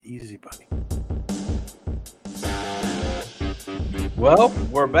Easy, buddy. Well,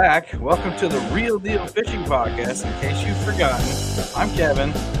 we're back. Welcome to the Real Deal Fishing Podcast. In case you've forgotten, I'm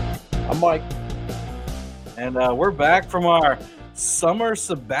Kevin, I'm Mike. and we're back from our summer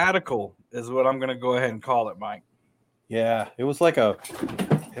sabbatical, is what I'm going to go ahead and call it, Mike. Yeah, it was like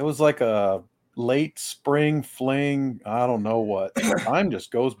a late spring fling. I don't know what. Time just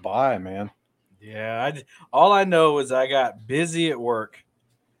goes by, man. Yeah, all I know is I got busy at work,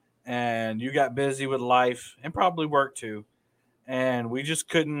 and you got busy with life, and probably work too, and we just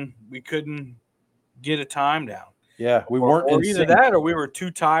couldn't get a time down. Yeah, we weren't Or in either sync. that, or we were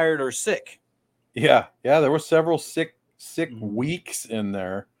too tired or sick. Yeah, there were several sick Mhm. weeks in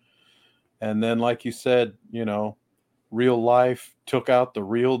there, and then, like you said, real life took out the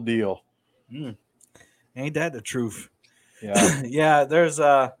real deal. Mm. Ain't that the truth? Yeah,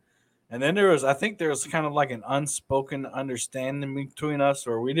 Yeah, and then I think there was kind of like an unspoken understanding between us,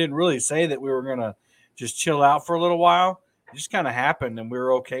 or we didn't really say that we were gonna just chill out for a little while. It just kind of happened, and we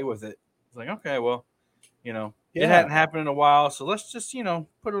were okay with it. It's like, okay, well, it yeah, hadn't happened in a while, so let's just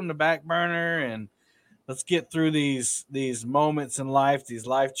put it on the back burner and let's get through these moments in life, these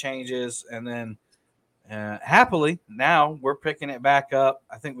life changes, and then happily now we're picking it back up.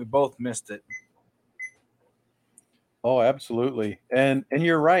 I think we both missed it. Oh, absolutely. And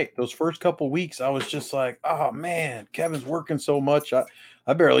you're right. Those first couple weeks, I was just like, oh man, Kevin's working so much.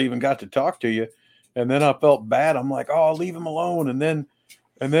 I barely even got to talk to you. And then I felt bad. I'm like, oh, I'll leave him alone. And then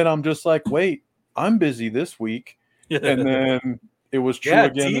I'm just like, wait, I'm busy this week. And then it was true Yeah,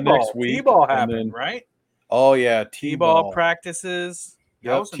 again the next week. T-ball And happened, then, right? oh yeah, T-ball T-ball. practices. That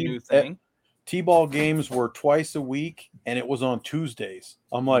Yep, was a new thing. T-ball games were twice a week, and it was on Tuesdays.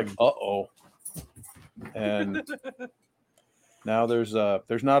 I'm like, uh-oh. And now there's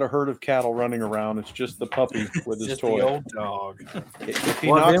not a herd of cattle running around. It's just the puppy with his Just toy. the old dog. If he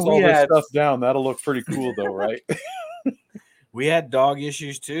Well, knocks then all we this had- stuff down, that'll look pretty cool, though, right? We had dog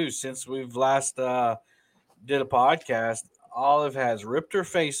issues too since we've last did a podcast. Olive has ripped her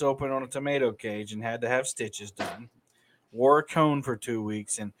face open on a tomato cage and had to have stitches done. Wore a cone for 2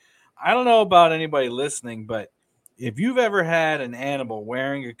 weeks, and I don't know about anybody listening, but if you've ever had an animal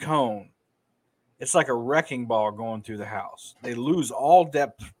wearing a cone, it's like a wrecking ball going through the house. They lose all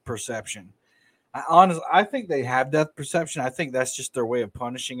depth perception. I think they have depth perception. I think that's just their way of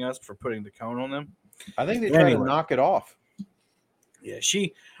punishing us for putting the cone on them. I think they try to Anyway. knock it off. Yeah,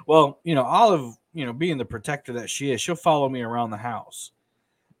 Olive, being the protector that she is, she'll follow me around the house.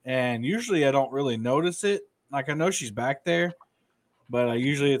 And usually I don't really notice it. Like I know she's back there, but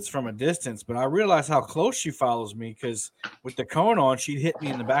usually it's from a distance. But I realize how close she follows me because with the cone on, she'd hit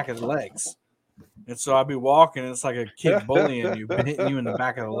me in the back of the legs. And so I'd be walking, and it's like a kid bullying you, been hitting you in the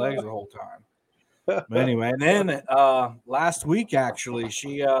back of the legs the whole time. But anyway, and then last week actually,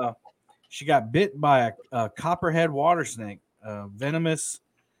 she got bit by a copperhead water snake, venomous.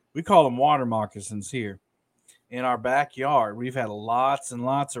 We call them water moccasins here in our backyard. We've had lots and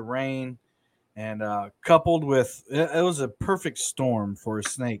lots of rain, and coupled with it was a perfect storm for a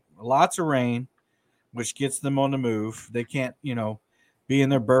snake. Lots of rain, which gets them on the move. They can't, be in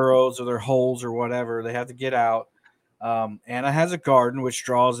their burrows or their holes or whatever. They have to get out. Anna has a garden which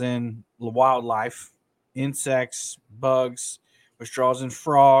draws in wildlife, insects, bugs, which draws in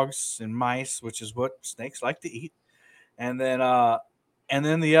frogs and mice, which is what snakes like to eat. And then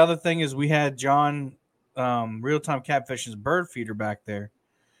the other thing is we had John Real Time Catfishing's bird feeder back there,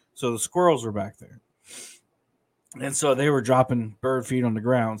 so the squirrels were back there, and so they were dropping bird feed on the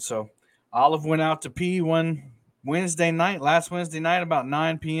ground. So Olive went out to pee last Wednesday night about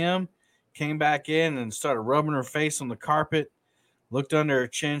 9 p.m. Came back in and started rubbing her face on the carpet. Looked under her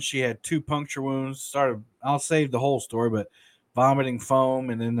chin. She had 2 puncture wounds. I'll save the whole story, but vomiting foam.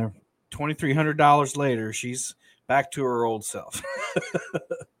 And then $2,300 later, she's back to her old self.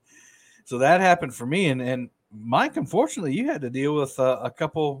 So that happened for me. And Mike, unfortunately, you had to deal with a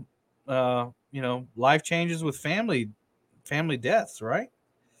couple, life changes with family deaths, right?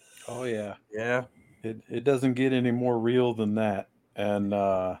 Oh, yeah. Yeah. It doesn't get any more real than that. And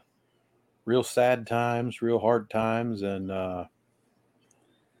real sad times, real hard times. And,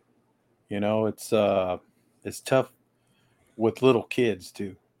 it's tough with little kids,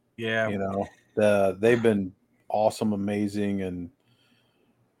 too. Yeah. They've been awesome, amazing, and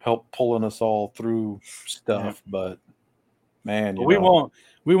helped pulling us all through stuff. Yeah. But man,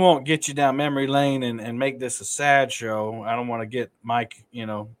 we won't get you down memory lane and make this a sad show. I don't want to get Mike,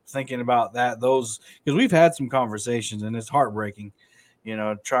 thinking about those because we've had some conversations and it's heartbreaking,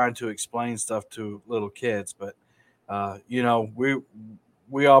 trying to explain stuff to little kids. But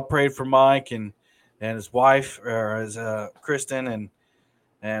we all prayed for Mike and his wife or his Kristen, and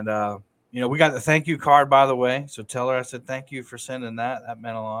And we got the thank you card, by the way. So tell her I said thank you for sending that. That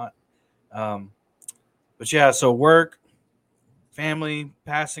meant a lot. But yeah, so work, family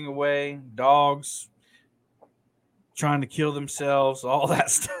passing away, dogs trying to kill themselves, all that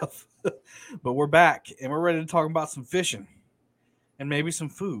stuff. But we're back and we're ready to talk about some fishing and maybe some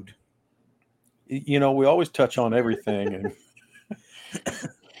food. We always touch on everything, and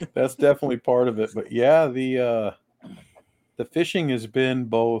that's definitely part of it. But yeah, the fishing has been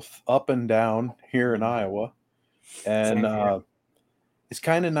both up and down here in Iowa, and it's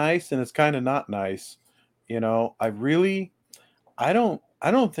kind of nice and it's kind of not nice. I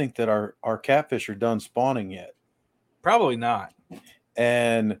don't think that our catfish are done spawning yet. Probably not.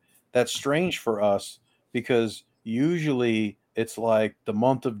 And that's strange for us because usually it's like the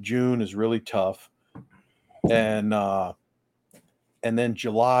month of June is really tough, and then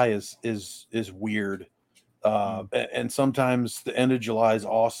July is weird, and sometimes the end of July is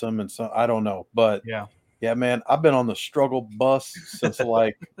awesome, and so I don't know, but yeah, man, I've been on the struggle bus since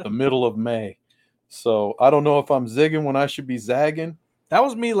like the middle of May, so I don't know if I'm zigging when I should be zagging. That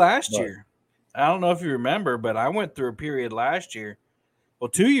was me last year. I don't know if you remember, but I went through a period last year. Well,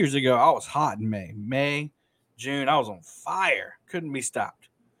 2 years ago, I was hot in May, June, I was on fire. Couldn't be stopped.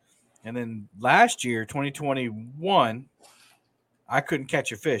 And then last year, 2021, I couldn't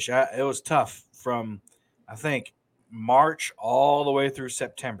catch a fish. It was tough from, I think, March all the way through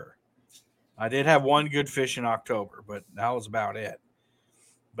September. I did have one good fish in October, but that was about it.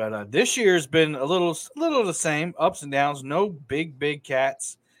 But this year's been a little the same, ups and downs. No big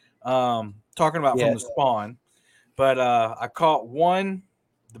cats. Talking about from the spawn. But I caught one.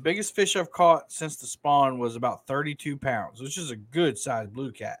 The biggest fish I've caught since the spawn was about 32 pounds, which is a good sized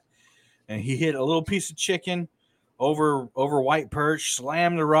blue cat. And he hit a little piece of chicken over white perch,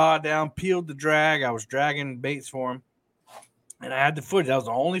 slammed the rod down, peeled the drag. I was dragging baits for him, and I had the footage. That was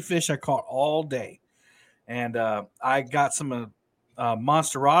the only fish I caught all day. And I got some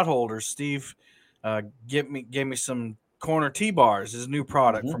Monster rod holders. Steve gave me some corner T-bars, his new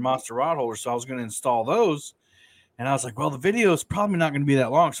product for Monster rod holders. So I was going to install those. And I was like, well, the video is probably not going to be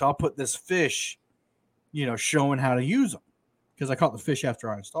that long, so I'll put this fish, showing how to use them, because I caught the fish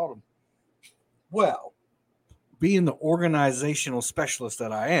after I installed them. Well, being the organizational specialist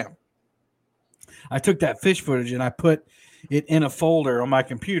that I am, I took that fish footage and I put it in a folder on my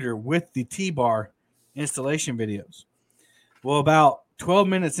computer with the T-bar installation videos. Well, about 12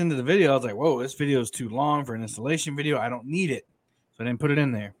 minutes into the video, I was like, whoa, this video is too long for an installation video. I don't need it. So I didn't put it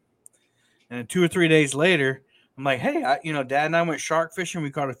in there. And then 2 or 3 days later, I'm like, hey, Dad and I went shark fishing. We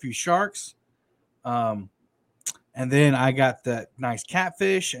caught a few sharks. And then I got that nice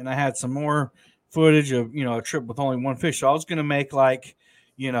catfish, and I had some more footage of, a trip with only one fish. So I was going to make a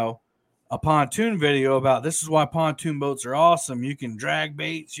pontoon video about this is why pontoon boats are awesome. You can drag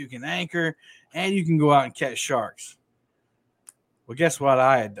baits, you can anchor, and you can go out and catch sharks. Well, guess what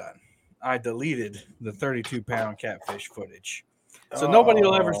I had done? I deleted the 32-pound catfish footage. So nobody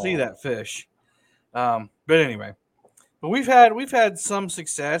will ever see that fish. But anyway, but we've had some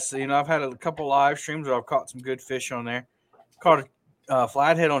success. I've had a couple live streams where I've caught some good fish on there. Caught a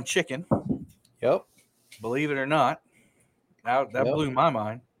flathead on chicken. Yep. Believe it or not, that blew my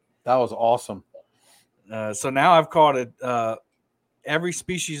mind. That was awesome. So now I've caught every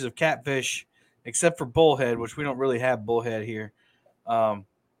species of catfish except for bullhead, which we don't really have bullhead here.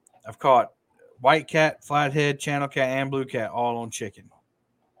 I've caught white cat, flathead, channel cat, and blue cat all on chicken.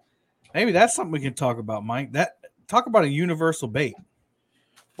 Maybe that's something we can talk about, Mike. Talk about a universal bait.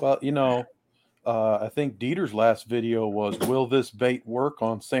 Well, I think Dieter's last video was, will this bait work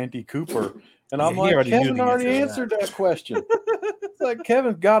on Santee Cooper? And I'm like, Kevin already answered that question. It's like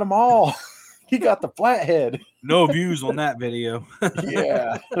Kevin's got them all. He got the flathead. No views on that video.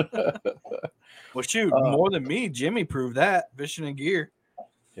 Yeah. Well, shoot, more than me. Jimmy proved that, fishing and gear.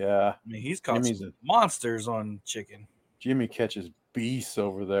 Yeah. I mean, he's caught some monsters on chicken. Jimmy catches beasts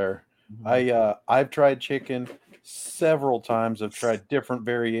over there. Mm-hmm. I've tried chicken several times. I've tried different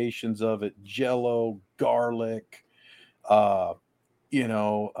variations of it. Jello, garlic, garlic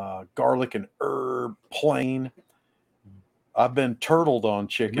and herb, plain. I've been turtled on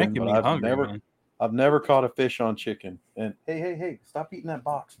chicken, but I've never caught a fish on chicken. And hey, stop eating that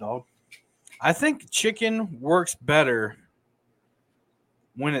box, dog. I think chicken works better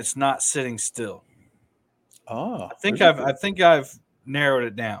when it's not sitting still. Oh, I think I've narrowed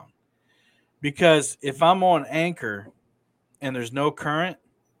it down. Because if I'm on anchor and there's no current,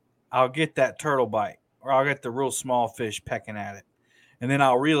 I'll get that turtle bite, or I'll get the real small fish pecking at it. And then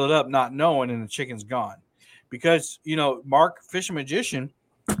I'll reel it up not knowing, and the chicken's gone. Because, Mark, Fishing Magician,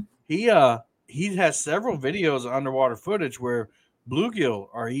 he has several videos of underwater footage where Bluegill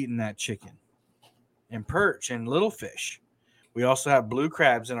are eating that chicken, and perch and little fish. We also have blue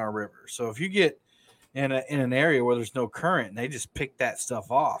crabs in our river. So if you get in an area where there's no current, they just pick that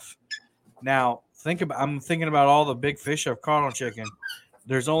stuff off. Now I'm thinking about all the big fish I've caught on chicken.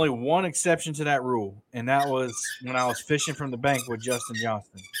 There's only one exception to that rule, and that was when I was fishing from the bank with Justin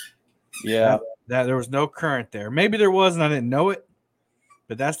Johnston. Yeah. That there was no current there. Maybe there was and I didn't know it,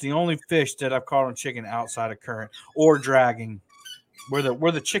 but that's the only fish that I've caught on chicken outside of current or dragging where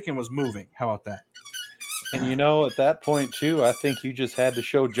the chicken was moving. How about that? And at that point too, I think you just had to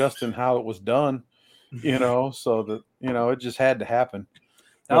show Justin how it was done, so that it just had to happen.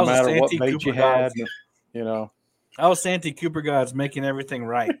 No matter what bait you had, I was Santee Cooper Gods making everything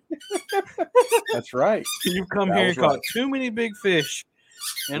right. That's right. You come here and caught too many big fish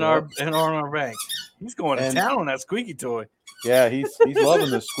in our bank. He's going to town on that squeaky toy. Yeah, he's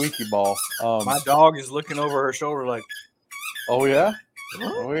loving the squeaky ball. My dog is looking over her shoulder like, "Oh yeah,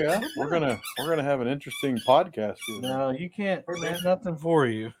 oh yeah." We're gonna have an interesting podcast here. No, you can't. There's nothing for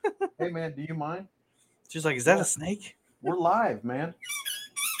you. Hey man, do you mind? She's like, "Is that a snake?" We're live, man.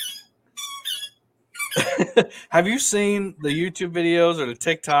 Have you seen the YouTube videos or the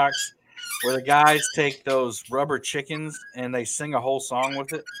TikToks where the guys take those rubber chickens and they sing a whole song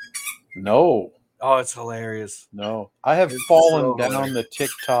with it? No. Oh, it's hilarious. No. I have fallen down the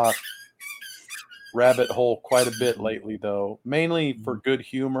TikTok rabbit hole quite a bit lately, though, mainly for good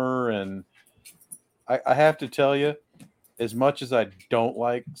humor. And I have to tell you, as much as I don't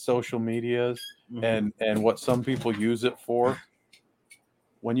like social medias and what some people use it for,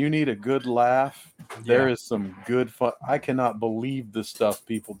 when you need a good laugh, there is some good fun. I cannot believe the stuff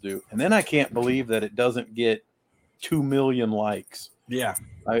people do. And then I can't believe that it doesn't get 2 million likes. Yeah.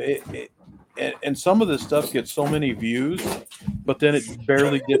 And some of this stuff gets so many views, but then it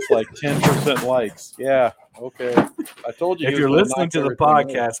barely gets like 10% likes. Yeah. Okay. I told you. If you're listening to the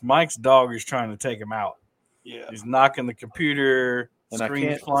podcast, Mike's dog is trying to take him out. Yeah. He's knocking the computer. And I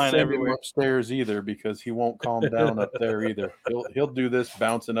can't send him upstairs either because he won't calm down up there either. He'll do this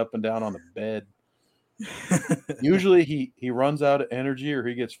bouncing up and down on the bed. Usually he runs out of energy or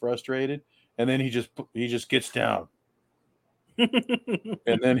he gets frustrated, and then he just gets down,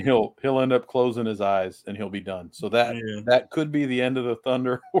 and then he'll end up closing his eyes and he'll be done. So that could be the end of the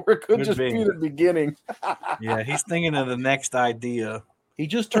thunder, or it could just be the beginning. Yeah, he's thinking of the next idea. He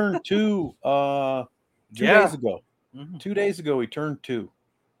just turned 2 days ago. 2 days ago, he turned 2.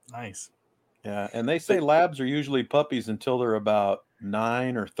 Nice. Yeah, and they say labs are usually puppies until they're about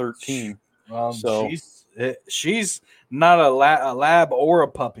 9 or 13. So she's not a lab or a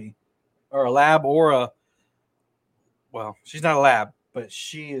puppy, or a lab or a. Well, she's not a lab, but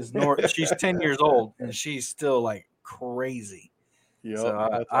she is. She's 10 years old, and she's still like crazy. Yeah.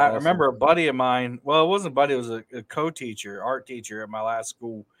 So I remember a buddy of mine. Well, it wasn't a buddy; it was a co-teacher, art teacher at my last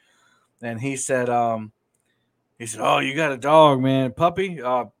school, and he said, "Oh, you got a dog, man, puppy.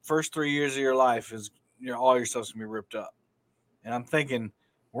 First 3 years of your life is all your stuff's gonna be ripped up." And I'm thinking,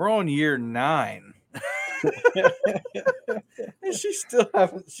 we're on year 9, and she still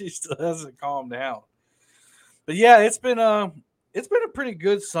hasn't calmed down. But yeah, it's been a pretty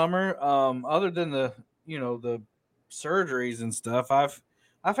good summer. Other than the surgeries and stuff,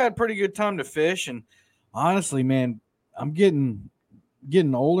 I've had pretty good time to fish. And honestly, man, I'm getting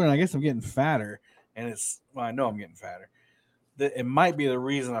older, and I guess I'm getting fatter. And I know I'm getting fatter. It might be the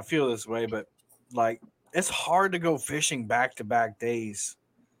reason I feel this way, but like it's hard to go fishing back-to-back days.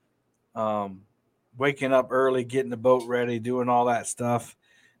 Waking up early, getting the boat ready, doing all that stuff.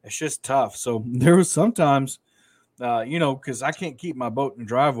 It's just tough. So there was sometimes, because I can't keep my boat in the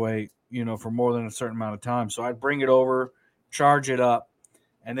driveway, for more than a certain amount of time. So I'd bring it over, charge it up,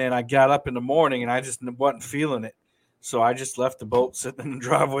 and then I got up in the morning and I just wasn't feeling it. So I just left the boat sitting in the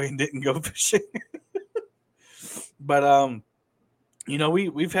driveway and didn't go fishing. But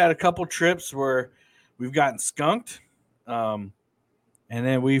we've had a couple trips where we've gotten skunked, and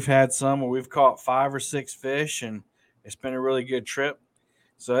then we've had some where we've caught 5 or 6 fish, and it's been a really good trip.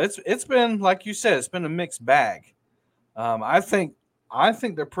 So it's been, like you said, it's been a mixed bag. I think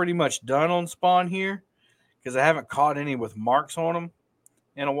they're pretty much done on spawn here because I haven't caught any with marks on them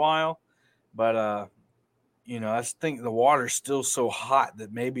in a while. But I just think the water's still so hot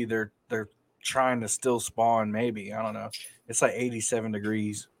that maybe they're trying to still spawn. Maybe, I don't know. It's like 87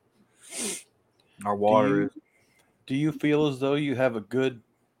 degrees. Our water is. Do you feel as though you have a good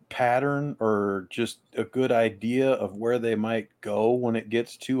pattern or just a good idea of where they might go when it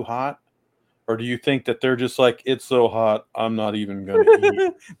gets too hot? Or do you think that they're just like, it's so hot, I'm not even going to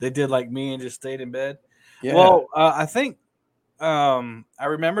eat? They did like me and just stayed in bed? Yeah. Well, I think I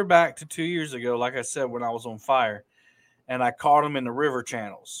remember back to 2 years ago, like I said, when I was on fire. and I caught them in the river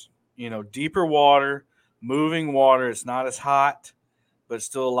channels. Deeper water, moving water. It's not as hot, but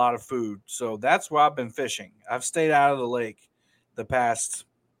still a lot of food. So that's where I've been fishing. I've stayed out of the lake the past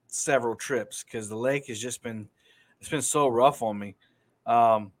several trips because the lake has just been so rough on me.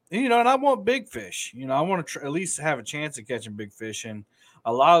 And I want big fish. I want to at least have a chance of catching big fish. And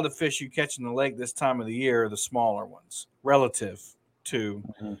a lot of the fish you catch in the lake this time of the year are the smaller ones relative to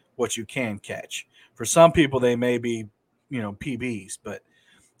what you can catch. For some people, they may be, PBs, but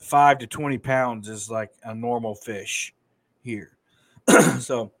 5 to 20 pounds is like a normal fish here.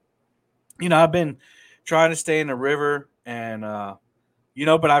 So, I've been trying to stay in the river and,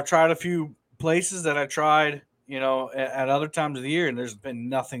 but I've tried a few places that I tried, at other times of the year, and there's been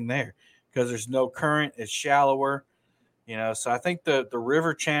nothing there because there's no current. It's shallower, so I think the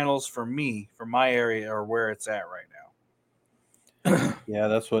river channels for my area are where it's at right now. Yeah,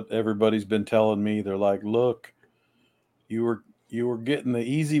 that's what everybody's been telling me. They're like, look, you were getting the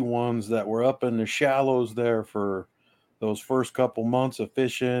easy ones that were up in the shallows there for those first couple months of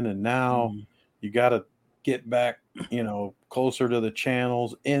fishing, and now you got to get back, closer to the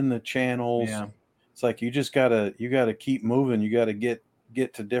channels, in the channels. Yeah. It's like you gotta keep moving. You got to get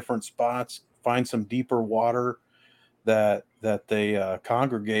to different spots, find some deeper water that they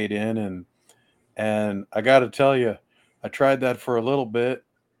congregate in, and I got to tell you, I tried that for a little bit,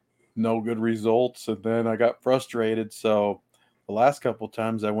 no good results, and then I got frustrated. So the last couple of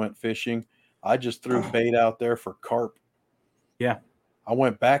times I went fishing, I just threw bait out there for carp. Yeah. I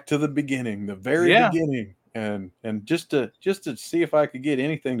went back to the beginning, the very beginning, and just to see if I could get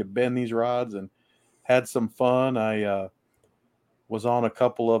anything to bend these rods, and had some fun. I was on a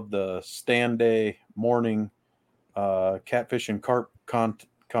couple of the stand day morning catfish and carp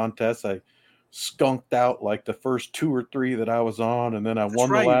contests. I skunked out like the first 2 or 3 that I was on, and then I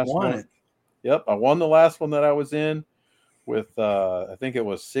won the last one. Yep, I won the last one that I was in with I think it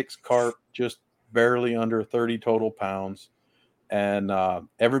was 6 carp, just barely under 30 total pounds. And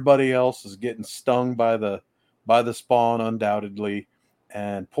everybody else is getting stung by the spawn, undoubtedly.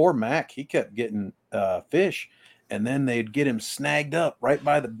 And poor Mac, he kept getting fish, and then they'd get him snagged up right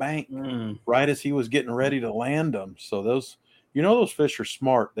by the bank, right as he was getting ready to land them. So those fish are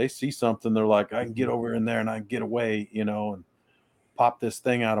smart. They see something, they're like, I can get over in there and I can get away, and pop this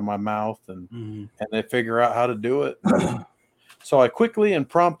thing out of my mouth, and they figure out how to do it. So I quickly and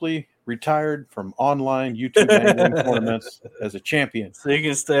promptly retired from online YouTube angling tournaments as a champion. So you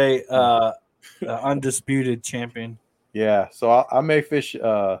can stay undisputed champion. Yeah, so I may fish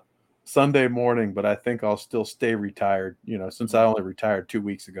Sunday morning, but I think I'll still stay retired, since I only retired 2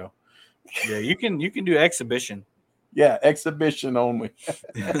 weeks ago. Yeah, you can do exhibition. Yeah, exhibition only.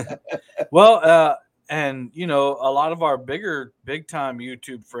 Well, and a lot of our big time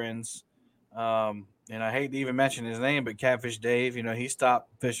YouTube friends, and I hate to even mention his name, but Catfish Dave, he stopped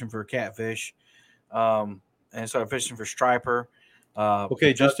fishing for catfish, and started fishing for striper.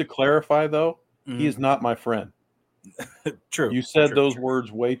 Okay, just to clarify though, he is not my friend. True. You said those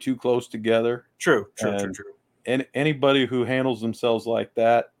words way too close together. True. And anybody who handles themselves like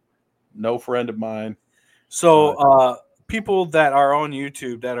that, no friend of mine. So people that are on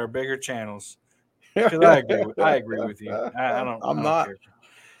YouTube that are bigger channels, because I agree with you. I'm not. Care.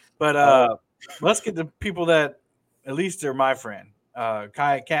 But let's get the people that at least they're my friend.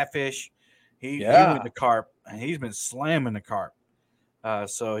 Kayak Catfish, he went to carp, and he's been slamming the carp.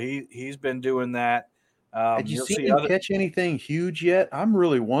 So he's been doing that. Did you see him catch anything huge yet? I'm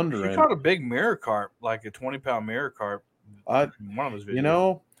really wondering. He caught a big mirror carp, like a 20-pound mirror carp. One of his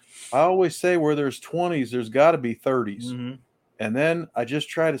videos. I always say where there's 20s, there's got to be 30s. And then I just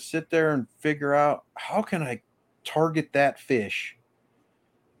try to sit there and figure out, how can I target that fish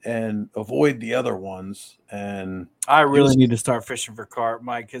and avoid the other ones? And I really need to start fishing for carp,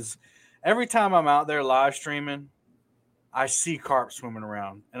 Mike, because every time I'm out there live streaming, I see carp swimming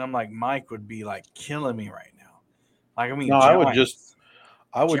around, and I'm like, Mike would be like killing me right now. Like, I mean, no, giants.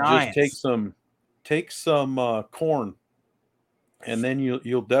 I would just take some corn, and then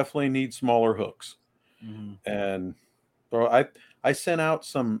you'll definitely need smaller hooks. And so I sent out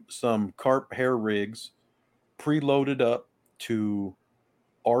some carp hair rigs, preloaded up to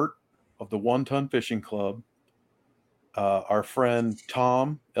Art of the 1 Ton Fishing Club, our friend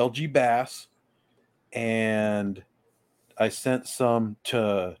Tom LG Bass, and I sent some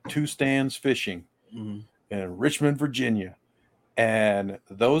to Two Stands Fishing in Richmond, Virginia. And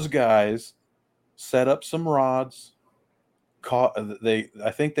those guys set up some rods.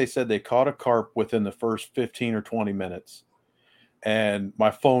 I think they said they caught a carp within the first 15 or 20 minutes. And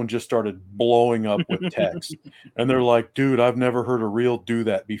my phone just started blowing up with text. And they're like, dude, I've never heard a reel do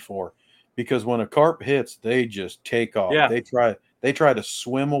that before. because when a carp hits, they just take off. Yeah. They try to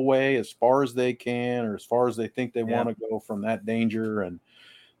swim away as far as they can, or as far as they think they Yeah. want to go from that danger, and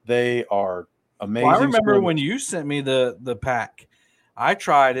they are amazing. Well, I remember swimmers. when you sent me the pack, I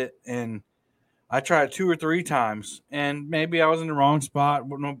tried it, and I tried 2 or 3 times, and maybe I was in the wrong spot.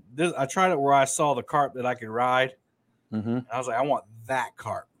 But no, I tried it where I saw the carp that I could ride. Mm-hmm. I was like, I want that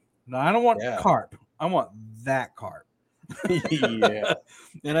carp. No, I don't want carp. I want that carp. Yeah.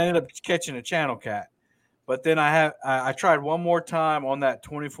 And I ended up catching a channel cat. But then I tried one more time on that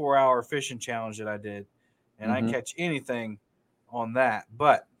 24-hour fishing challenge that I did, and I didn't catch anything on that.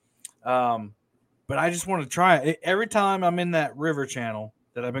 But I just want to try it. Every time I'm in that river channel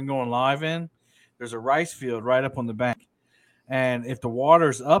that I've been going live in, there's a rice field right up on the bank. And if the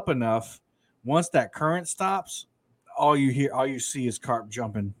water's up enough, once that current stops, all you see is carp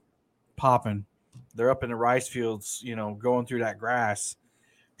jumping, popping. They're up in the rice fields, going through that grass,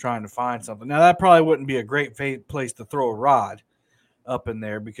 trying to find something. Now that probably wouldn't be a great place to throw a rod up in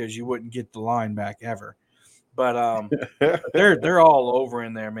there because you wouldn't get the line back ever. But they're all over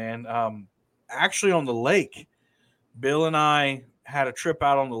in there, man. Actually, on the lake, Bill and I had a trip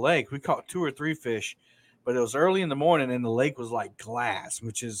out on the lake. We caught 2 or 3 fish, but it was early in the morning and the lake was like glass,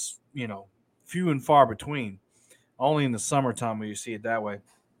 which is, few and far between. Only in the summertime will you see it that way.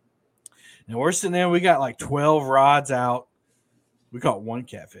 And we're sitting there, we got like 12 rods out. We caught 1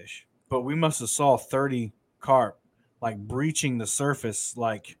 catfish, but we must have saw 30 carp like breaching the surface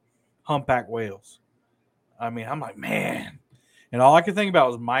like humpback whales. I mean, I'm like, man. And all I could think about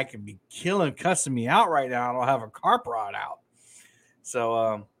was Mike could be cussing me out right now. I don't have a carp rod out.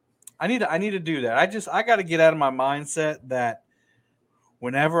 So I need to do that. I got to get out of my mindset that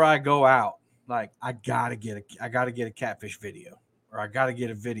whenever I go out, like I gotta get a catfish video, or I gotta get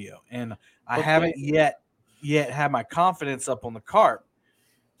a video. And I haven't yet had my confidence up on the carp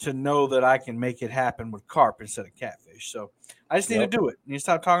to know that I can make it happen with carp instead of catfish. So I just need to do it. Need to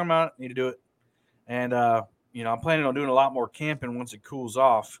stop talking about it. Need to do it. And I'm planning on doing a lot more camping once it cools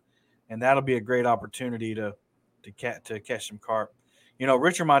off, and that'll be a great opportunity to catch some carp.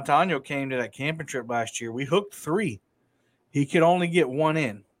 Richard Montano came to that camping trip last year. We hooked 3. He could only get 1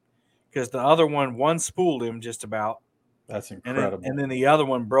 in because the other one spooled him just about. That's incredible. And then the other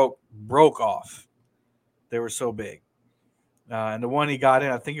one broke off. They were so big. And the one he got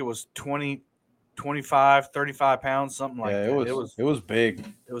in, I think it was 20, 25, 35 pounds, something like that. It was big.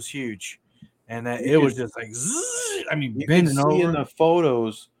 It was huge. And it was just like, zzz, I mean, bending over. You can see in the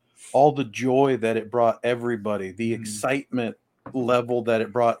photos all the joy that it brought everybody, the excitement level that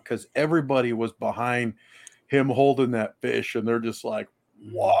it brought, because everybody was behind him holding that fish, and they're just like,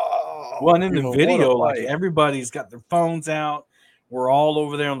 wow. Well, and in the video, like everybody's got their phones out. We're all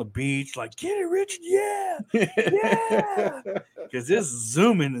over there on the beach, like, get it, Richard, yeah, yeah. Because it's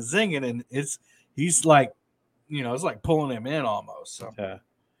zooming and zinging, and he's like, it's like pulling him in almost. So yeah.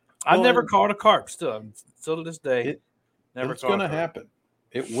 I've never caught a carp still to this day. It's going to happen.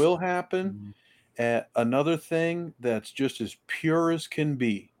 It will happen. Another thing that's just as pure as can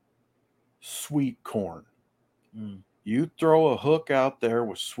be, sweet corn. You throw a hook out there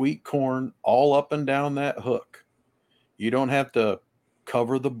with sweet corn all up and down that hook. You don't have to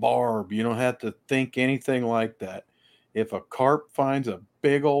cover the barb. You don't have to think anything like that. If a carp finds a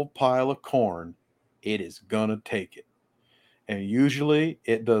big old pile of corn, it is going to take it. And usually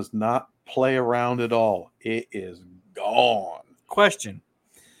it does not play around at all. It is gone. Question.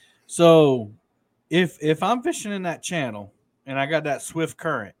 So if I'm fishing in that channel and I got that swift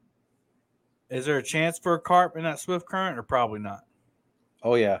current, is there a chance for a carp in that swift current, or probably not?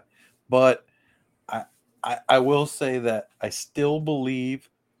 Oh, yeah. But I will say that I still believe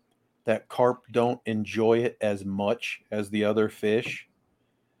that carp don't enjoy it as much as the other fish.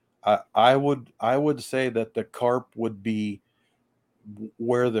 I would say that the carp would be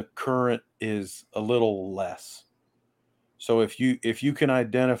where the current is a little less. So if you can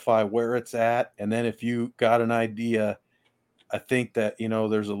identify where it's at, and then if you got an idea, I think that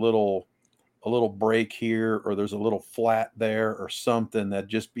there's a little break here, or there's a little flat there, or something that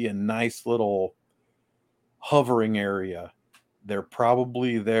just be a nice little hovering area. They're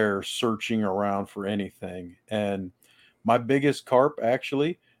probably there searching around for anything. And my biggest carp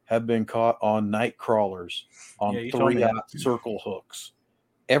actually have been caught on night crawlers, on 3/0 circle hooks.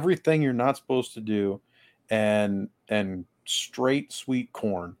 Everything you're not supposed to do, and straight sweet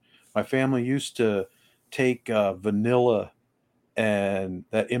corn. My family used to take vanilla and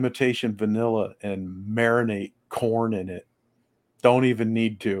that imitation vanilla and marinate corn in it. Don't even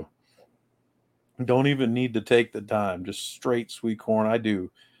need to take the time. Just straight sweet corn. I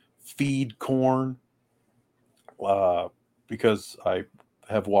do feed corn because I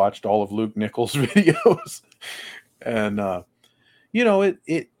have watched all of Luke Nichols' videos, and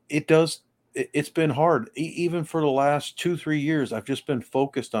it does. It's been hard, even for the last 2-3 years. I've just been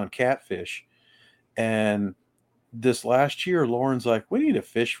focused on catfish, and this last year, Lauren's like, "We need to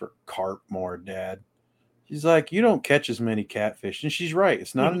fish for carp more, Dad." She's like, "You don't catch as many catfish," and she's right.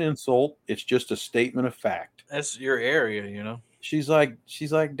 It's not an insult; it's just a statement of fact. That's your area. She's like,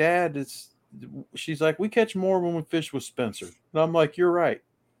 "Dad, she's like, we catch more when we fish with Spencer." And I'm like, "You're right.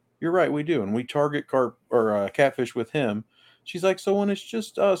 You're right. We do." And we target carp or catfish with him. She's like, "So when it's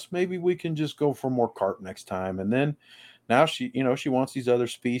just us, maybe we can just go for more carp next time." And then now she wants these other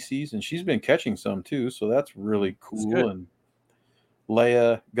species, and she's been catching some too. So that's really cool. And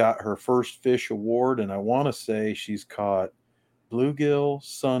Leia got her first fish award. And I want to say she's caught bluegill,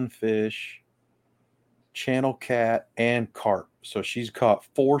 sunfish, channel cat, and carp. So she's caught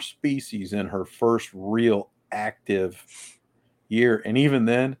 4 species in her first real active year. And even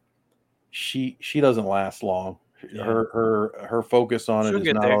then, she doesn't last long. Yeah. Her focus on it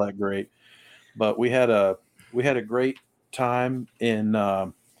is not all that great. But we had a great time in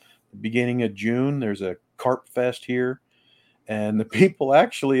the beginning of June. There's a carp fest here, and the people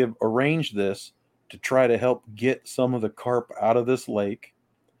actually have arranged this to try to help get some of the carp out of this lake.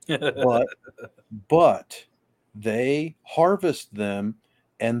 But they harvest them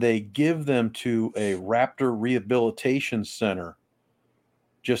and they give them to a raptor rehabilitation center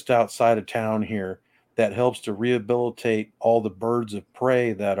just outside of town here that helps to rehabilitate all the birds of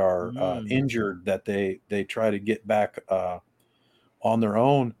prey that are injured, that they try to get back on their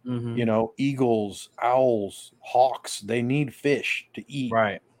own. Eagles, owls, hawks, they need fish to eat.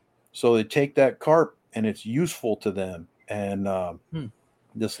 Right. So they take that carp and it's useful to them. And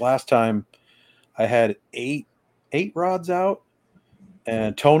this last time I had eight rods out,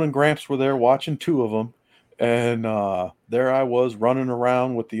 and Tone and Gramps were there watching 2 of them. And there I was running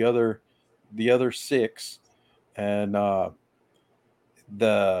around with the other 6, and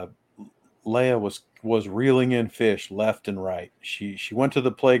the Leia was reeling in fish left and right. She went to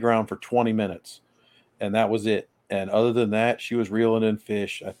the playground for 20 minutes, and that was it. And other than that, she was reeling in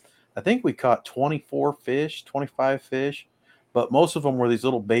fish. I think we caught 24 fish, 25 fish, but most of them were these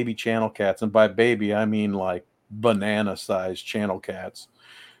little baby channel cats, and by baby I mean like banana-sized channel cats.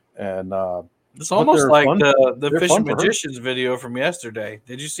 And it's almost like the Fish Magicians video from yesterday.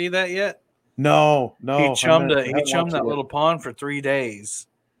 Did you see that yet? No. He chummed that little pond for 3 days.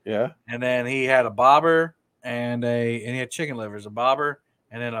 Yeah. And then he had a bobber and he had chicken livers, a bobber,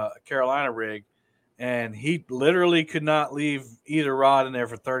 and then a Carolina rig. And he literally could not leave either rod in there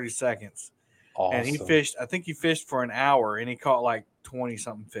for 30 seconds. Awesome. And he fished, I think he fished for an hour, and he caught like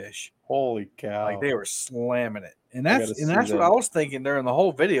 20-something fish. Holy cow. Like they were slamming it. And that's what I was thinking during the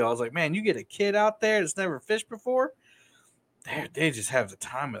whole video. I was like, man, you get a kid out there that's never fished before, they just have the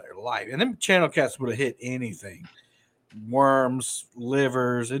time of their life. And them channel cats would have hit anything. Worms,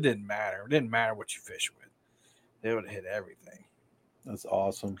 livers, it didn't matter. It didn't matter what you fish with. They would have hit everything. That's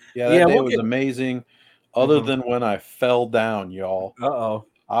awesome. Yeah, that day was amazing. Other than when I fell down, y'all. Uh-oh.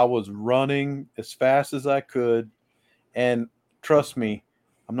 I was running as fast as I could. And trust me,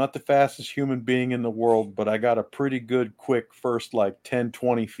 I'm not the fastest human being in the world, but I got a pretty good, quick first like 10,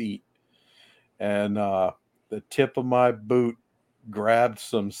 20 feet. And the tip of my boot grabbed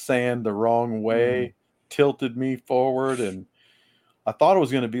some sand the wrong way, tilted me forward. And I thought it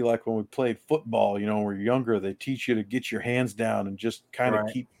was going to be like when we played football, when you're younger, they teach you to get your hands down and just kind of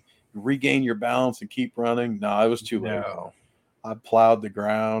regain your balance and keep running. No, it was too late. I plowed the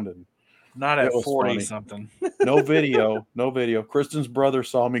ground, and not at 40 something. No video. Kristen's brother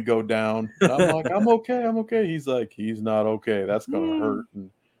saw me go down, and I'm like, I'm okay. He's like, he's not okay. That's going to hurt. And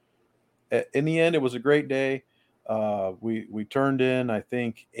in the end, it was a great day. We turned in, I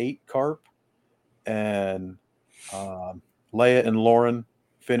think, 8 carp, and Leia and Lauren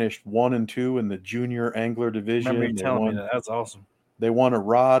finished 1 and 2 in the junior angler division. I remember you telling me that. That's awesome. They won a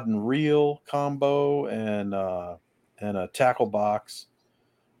rod and reel combo and a tackle box.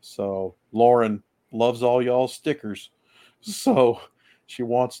 So Lauren loves all y'all's stickers. So she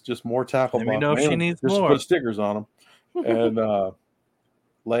wants just more tackle box. Let me know if she needs more. Just put stickers on them. And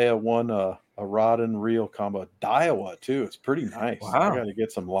Leia won a rod and reel combo. Daiwa too. It's pretty nice. Wow. I got to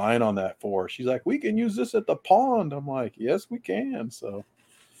get some line on that for her. She's like, we can use this at the pond. I'm like, yes, we can. So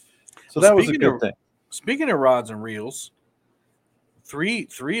that was a good thing. Speaking of rods and reels, three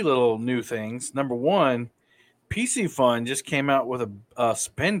little new things. Number one, PC Fun just came out with a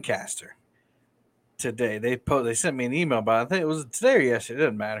spin caster today. They sent me an email, but I think it was today or yesterday. It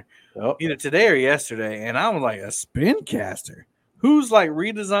doesn't matter. Yep. Either today or yesterday. And I was like, a spin caster? Who's like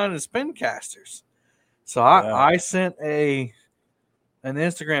redesigning spin casters? So I sent a an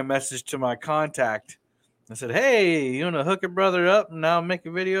Instagram message to my contact. I said, "Hey, you want to hook a brother up and now make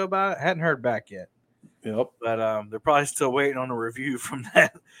a video about it?" Hadn't heard back yet, Yep. but they're probably still waiting on a review from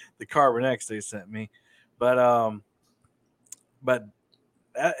the Carbon X they sent me. But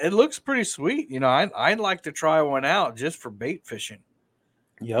it looks pretty sweet. I'd like to try one out just for bait fishing.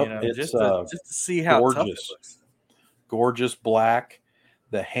 Yep. It's just to see how tough it gorgeous. looks. Gorgeous black.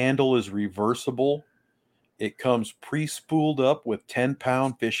 The handle is reversible. It comes pre-spooled up with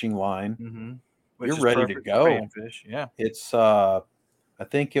 10-pound fishing line. Mm-hmm. You're ready to go. Panfish. Yeah. It's I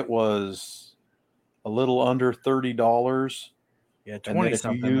think it was a little under $30. Yeah, 20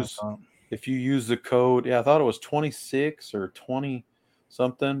 something. If you use the code, I thought it was 26 or 20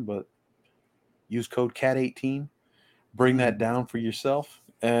 something, but use code CAT18. Bring that down for yourself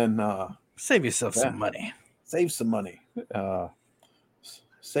and save yourself some money. Save some money.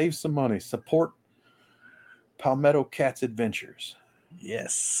 Save some money. Support Palmetto Cats Adventures.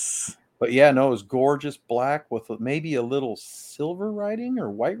 Yes. But yeah, no, it was gorgeous black with maybe a little silver writing or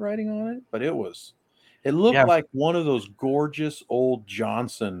white writing on it, but it looked like one of those gorgeous old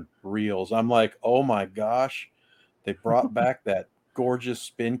Johnson reels. I'm like, oh my gosh, they brought back that gorgeous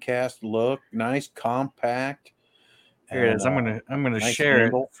spin cast look, nice, compact. Here it is. I'm gonna nice share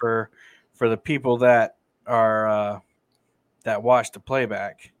handle. It for the people that are that watch the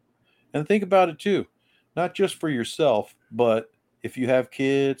playback. And think about it too, not just for yourself, but if you have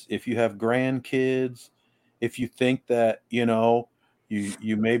kids, if you have grandkids, if you think that you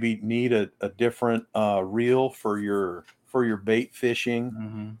maybe need a different reel for your bait fishing.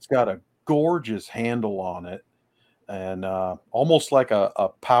 Mm-hmm. It's got a gorgeous handle on it, and almost like a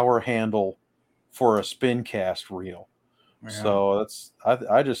power handle for a spin cast reel. Yeah. So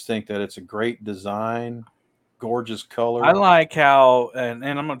I just think that it's a great design, gorgeous color. I like how, and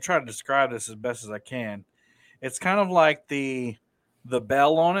I'm going to try to describe this as best as I can. It's kind of like the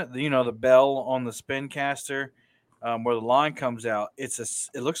bell on it, the bell on the spin caster, where the line comes out. It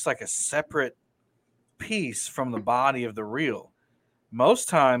looks like a separate piece from the body of the reel. Most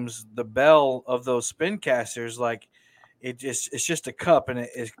times, the bell of those spin casters, like it's just a cup, and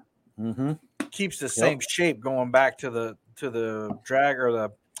it keeps the same shape going back to the drag or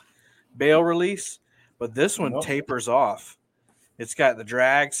the bail release. But this one tapers off. It's got the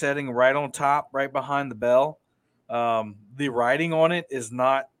drag setting right on top, right behind the bell. The writing on it is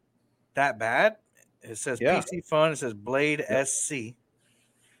not that bad. It says PC Fun. It says Blade SC.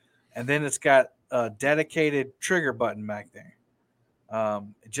 And then it's got a dedicated trigger button back there.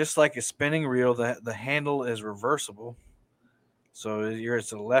 Just like a spinning reel, the handle is reversible. So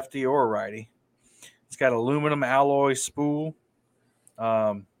it's a lefty or a righty. It's got aluminum alloy spool.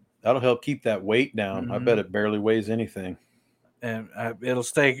 That'll help keep that weight down. Mm-hmm. I bet it barely weighs anything. And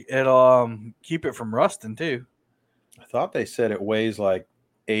it'll keep it from rusting too. I thought they said it weighs like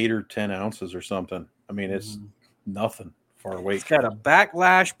 8 or 10 ounces or something. I mean, it's nothing for a weight. It's got a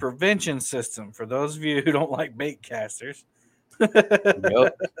backlash prevention system for those of you who don't like bait casters.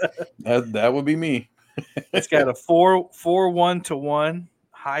 Yep. That would be me. It's got a 4:1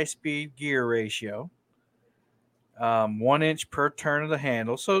 high-speed gear ratio. 1 inch per turn of the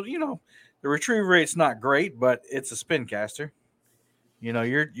handle. So, the retrieve rate's not great, but it's a spin caster.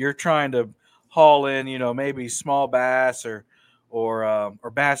 You're trying to haul in, maybe small bass or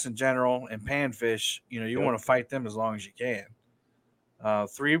bass in general and panfish. You want to fight them as long as you can.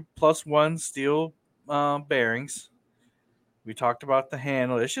 3+1 steel bearings. We talked about the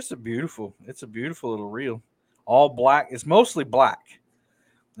handle. It's just a beautiful little reel. All black. It's mostly black.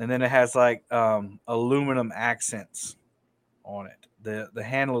 And then it has like aluminum accents on it. The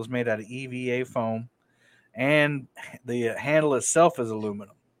handle is made out of EVA foam, and the handle itself is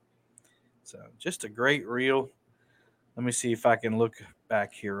aluminum. So just a great reel. Let me see if I can look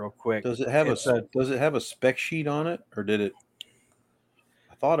back here real quick. Does it have a spec sheet on it, or did it?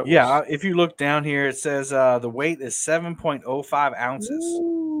 I thought it was. Yeah, if you look down here, it says the weight is 7.05 ounces.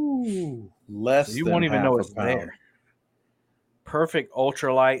 Ooh, less. So you won't even know it's there. Perfect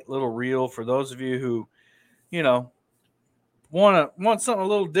ultralight little reel for those of you who, want something a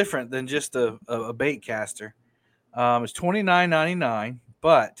little different than just a bait caster. It's $29.99,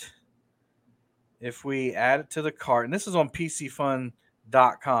 but if we add it to the cart, and this is on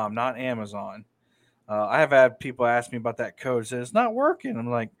PCFun.com, not Amazon. I have had people ask me about that code. Say it's not working. I'm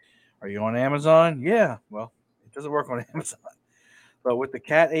like, are you on Amazon? Yeah. Well, it doesn't work on Amazon. But with the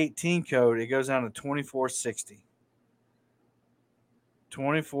CAT18 code, it goes down to $24.60.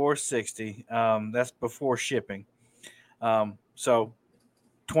 $24.60. That's before shipping. So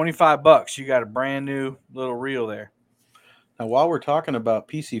 $25. You got a brand new little reel there. Now, while we're talking about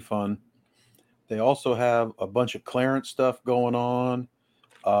PC Fun, They also have a bunch of clearance stuff going on.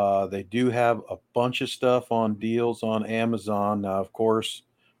 They do have a bunch of stuff on deals on Amazon. Now, of course,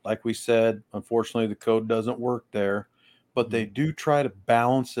 like we said, unfortunately, the code doesn't work there, but they do try to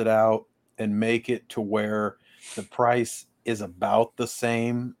balance it out and make it to where the price is about the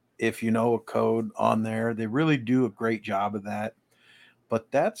same if you know a code on there. They really do a great job of that. But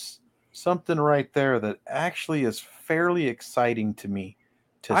that's something right there that actually is fairly exciting to me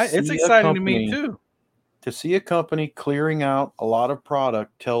to It's see a exciting to me company too. to see a company clearing out a lot of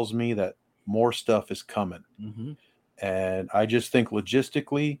product tells me that more stuff is coming. Mm-hmm. And I just think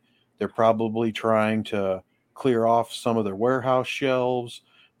logistically, they're probably trying to clear off some of their warehouse shelves.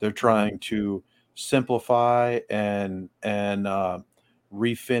 They're trying to simplify and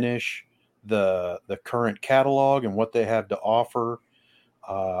refinish the current catalog and what they have to offer.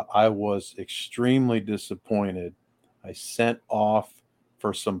 I was extremely disappointed. I sent off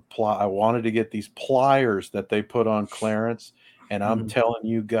for some I wanted to get these pliers that they put on clearance, and I'm telling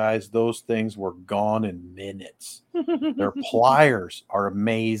you guys, those things were gone in minutes. Their pliers are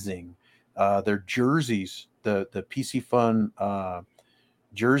amazing. Their jerseys, the PC Fun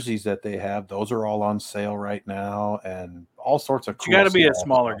jerseys that they have, those are all on sale right now, and all sorts of cool. You got to be a stuff.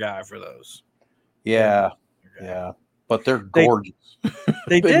 smaller guy for those. Yeah, yeah, but they're They- gorgeous.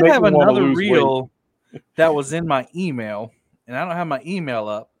 They did make have me wanna another lose reel that was in my email, and I don't have my email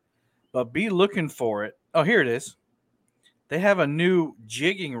up, but be looking for it. Oh, here it is. They have a new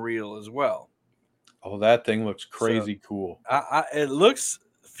jigging reel as well. Oh, that thing looks crazy cool. It looks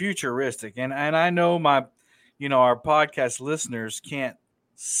futuristic, and I know our podcast listeners can't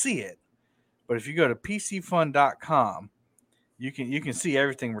see it, but if you go to pcfun.com, you can see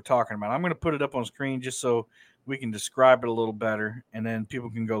everything we're talking about. I'm going to put it up on screen just so we can describe it a little better, and then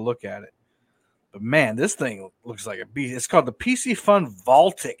people can go look at it. But man, this thing looks like a beast. It's called the PC Fun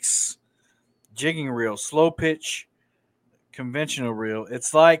Voltix jigging reel, slow pitch, conventional reel. It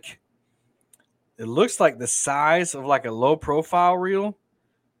looks like the size of like a low profile reel,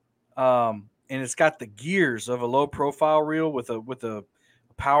 and it's got the gears of a low profile reel with a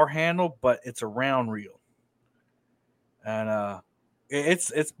power handle, but it's a round reel, and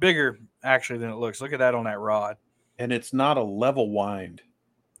it's bigger actually than it looks. Look at that on that rod, and it's not a level wind,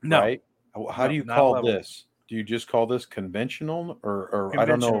 right? How do you call this? Do you just call this conventional or I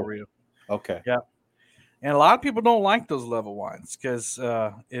don't know? Reel. Okay. Yeah. And a lot of people don't like those level winds because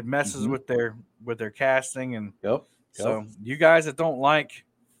it messes with their casting, and so you guys that don't like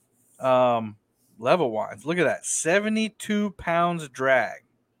level winds, look at that, 72 pounds drag.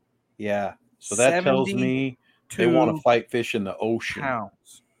 Yeah, so that tells me they want to fight fish in the ocean.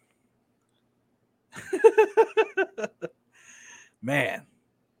 Pounds. Man,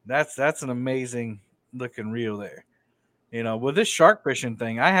 that's an amazing looking reel there. With this shark fishing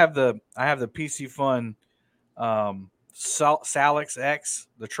thing, I have the PC Fun Salix X,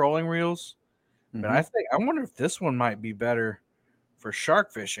 the trolling reels. But I wonder if this one might be better for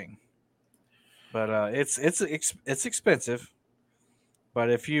shark fishing. But it's expensive. But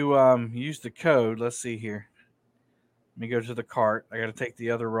if you use the code, let's see here. Let me go to the cart. I got to take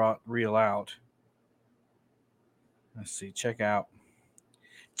the other reel out. Let's see. Check out.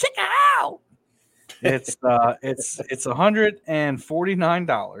 It's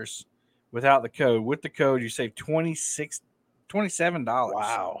 $149 without the code. With the code, you save $27.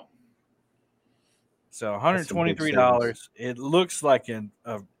 Wow. So $123. It looks like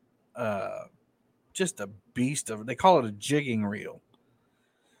just a beast of. They call it a jigging reel.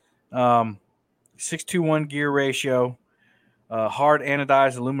 6:1 gear ratio, hard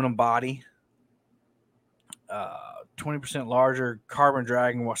anodized aluminum body, 20% larger carbon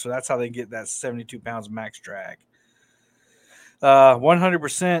drag, so that's how they get that 72 pounds max drag.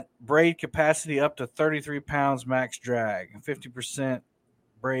 100% braid capacity up to 33 pounds max drag, 50%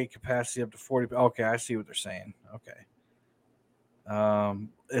 braid capacity up to 40. Okay, I see what they're saying. Okay.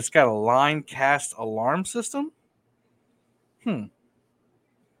 It's got a line cast alarm system.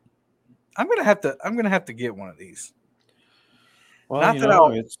 I'm gonna have to get one of these. Well, not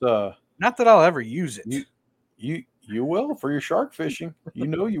that I'll ever use it. You will for your shark fishing.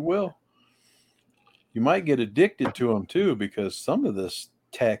 You will. You might get addicted to them too because some of this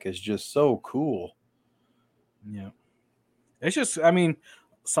tech is just so cool. Yeah. It's just,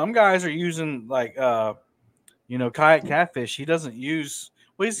 some guys are using like Kayak Catfish. He doesn't use.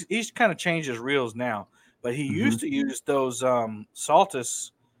 Well, he's kind of changed his reels now, but he used to use those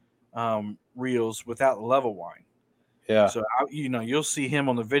Saltus reels without the level wind. Yeah. So you'll see him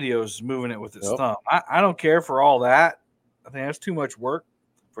on the videos moving it with his thumb. I don't care for all that. I think that's too much work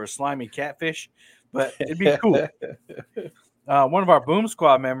for a slimy catfish, but it'd be cool. one of our Boom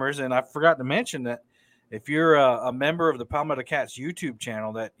Squad members, and I forgot to mention that if you're a member of the Palmetto Cats YouTube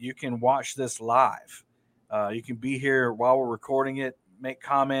channel, that you can watch this live. You can be here while we're recording it, make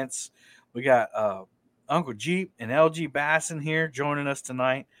comments. We got Uncle Jeep and LG Bass in here joining us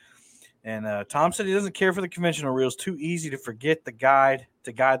tonight. And Tom said he doesn't care for the conventional reels. Too easy to forget the guide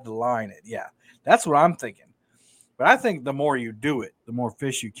to guide the line. It, yeah, that's what I'm thinking. But I think the more you do it, the more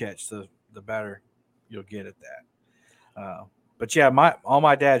fish you catch, the better you'll get at that. But yeah, all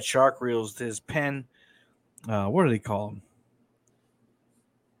my dad's shark reels, his Penn, what do they call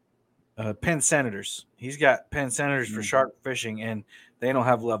them? Penn Senators. He's got Penn Senators for shark fishing, and they don't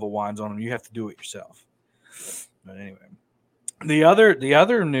have level winds on them. You have to do it yourself. But anyway, the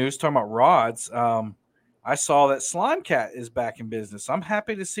other news talking about rods. I saw that Slime Cat is back in business. I'm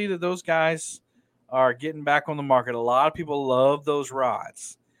happy to see that those guys are getting back on the market. A lot of people love those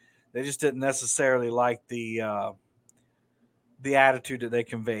rods. They just didn't necessarily like the attitude that they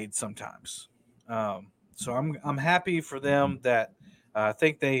conveyed sometimes. So I'm happy for them that I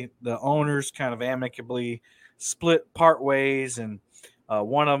think the owners kind of amicably split part ways, and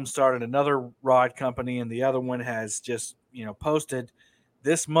one of them started another rod company, and the other one has just posted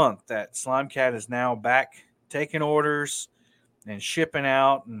this month that Slime Cat is now back taking orders and shipping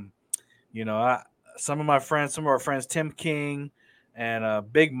out. And some of our friends, Tim King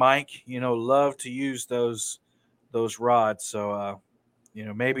and Big Mike, love to use those rods. So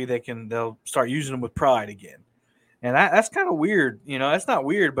maybe they'll start using them with pride again. And that's kind of weird. That's not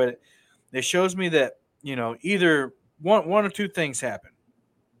weird, but it shows me that either one or two things happen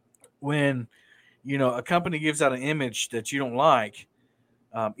when a company gives out an image that you don't like.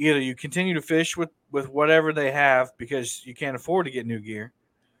 Either you continue to fish with whatever they have because you can't afford to get new gear,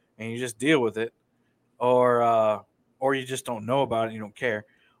 and you just deal with it, or you just don't know about it and you don't care,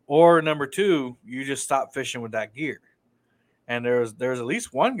 or number two, you just stop fishing with that gear. And there's at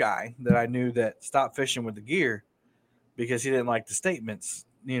least one guy that I knew that stopped fishing with the gear because he didn't like the statements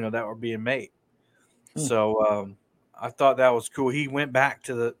that were being made. So I thought that was cool. He went back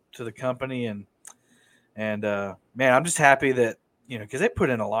to the company, and man, I'm just happy that because they put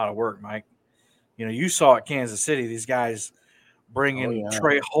in a lot of work, Mike. You saw at Kansas City these guys bringing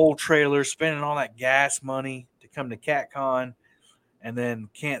whole trailers, spending all that gas money to come to CatCon, and then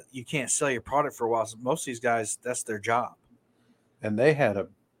you can't sell your product for a while. So most of these guys, that's their job. And they had a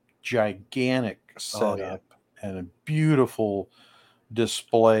gigantic setup and a beautiful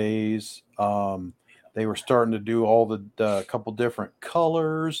displays. They were starting to do all the couple different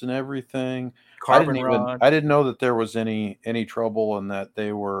colors and everything. I didn't know that there was any trouble and that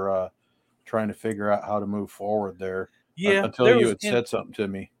they were trying to figure out how to move forward there. Yeah, until you had said something to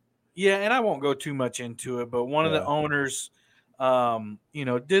me. Yeah, and I won't go too much into it, but one of the owners,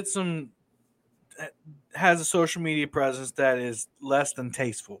 has a social media presence that is less than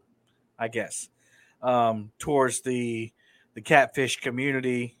tasteful, I guess, towards the catfish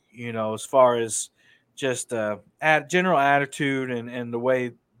community. As far as just general attitude and the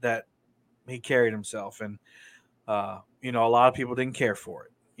way that he carried himself, and a lot of people didn't care for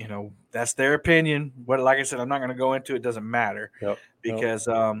it. That's their opinion. Like I said, I'm not going to go into it. It doesn't matter because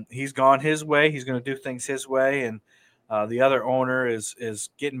he's gone his way. He's going to do things his way, and the other owner is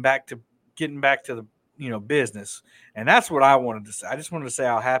getting back to the business. And that's what I wanted to say. I just wanted to say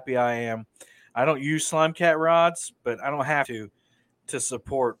how happy I am. I don't use Slime Cat rods, but I don't have to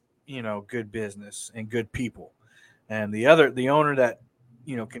support good business and good people. And the owner that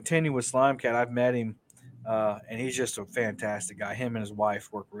continue with Slime Cat, I've met him. And he's just a fantastic guy. Him and his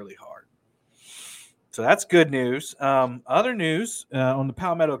wife work really hard. So that's good news. Other news on the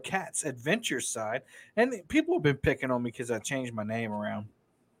Palmetto Cats Adventure side, and people have been picking on me because I changed my name around.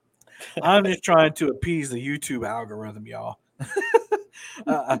 I'm just trying to appease the YouTube algorithm, y'all.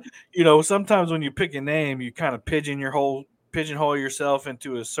 Sometimes when you pick a name, you kind of pigeonhole yourself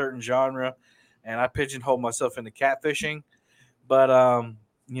into a certain genre, and I pigeonhole myself into catfishing. But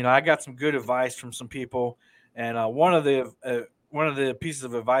I got some good advice from some people, and one of the pieces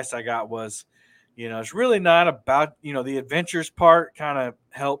of advice I got was, it's really not about the adventures part kind of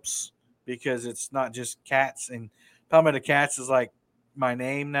helps because it's not just cats, and Palmetto Cats is like my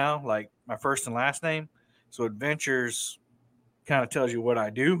name now, like my first and last name. So adventures kind of tells you what I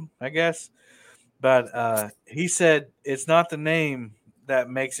do, I guess. But he said it's not the name that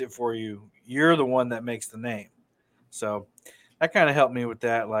makes it for you. You're the one that makes the name. So that kind of helped me with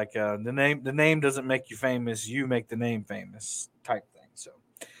that. Like the name doesn't make you famous. You make the name famous type thing. So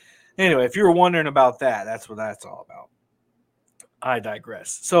anyway, if you were wondering about that, that's what that's all about. I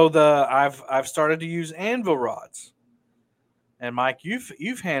digress. So I've started to use anvil rods. And Mike,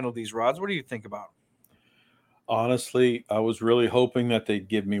 you've handled these rods. What do you think about Honestly, I was really hoping that they'd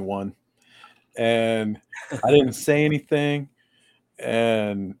give me one, and I didn't say anything,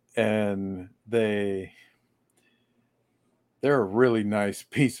 and they're a really nice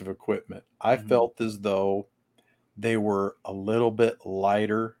piece of equipment. I Mhm. felt as though they were a little bit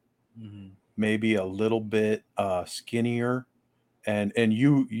lighter, Mhm. maybe a little bit skinnier, and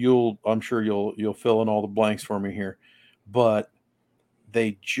you'll I'm sure you'll fill in all the blanks for me here, but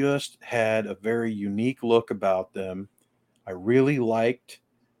they just had a very unique look about them. I really liked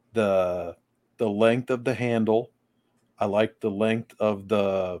the the length of the handle. I liked the length of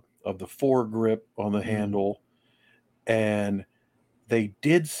the foregrip on the Mhm. handle, and they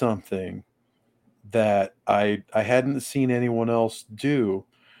did something that I hadn't seen anyone else do,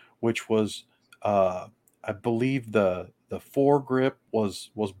 which was uh, I believe the foregrip was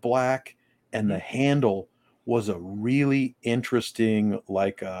black, and the Mhm. handle was a really interesting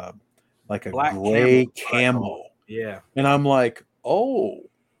like a Black camel gray is what I call camo, it. Yeah. and I'm like, oh,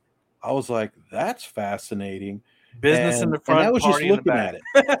 I was like, that's fascinating, Business in the and I front, was just party in the looking back.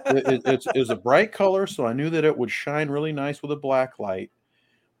 at it. It's a bright color, so I knew that it would shine really nice with a black light.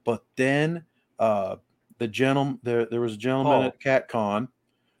 But then uh, there was a gentleman Paul. at CatCon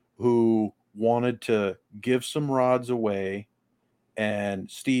who wanted to give some rods away, and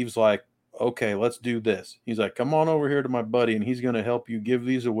Steve's like, "Okay, let's do this." He's like, "Come on over here to my buddy, and he's going to help you give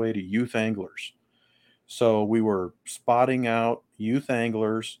these away to youth anglers." So we were spotting out youth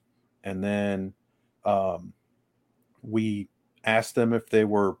anglers, and then um, we asked them if they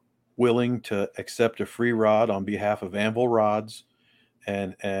were willing to accept a free rod on behalf of Anvil Rods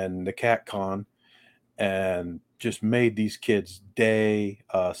and the CatCon, and just made these kids' day.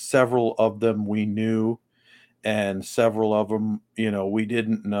 Several of them we knew, and several of them, we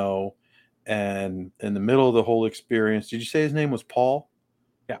didn't know. And in the middle of the whole experience, did you say his name was Paul?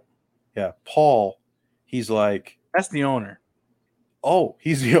 Yeah. Yeah, Paul. He's like, That's the owner. oh,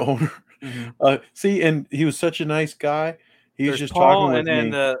 he's the owner. Mhm. See, and he was such a nice guy. He was There's just talking Paul and with then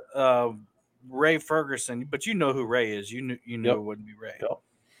me. the Ray Ferguson, but you know who Ray is. You knew Yep, it wouldn't be Ray. yep,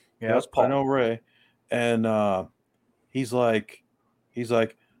 Yeah, it's yep. I Paul. know Ray, and he's like, he's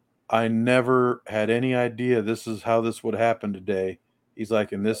like, I never had any idea this is how this would happen today. He's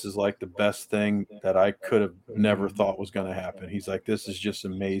like, and this is like the best thing that I could have never thought was going to happen. He's like, this is just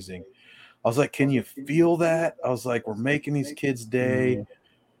amazing. I was like, can you feel that? I was like, we're making these kids' day. Mhm.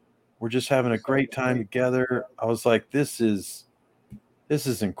 We're just having a great time together. I was like, this is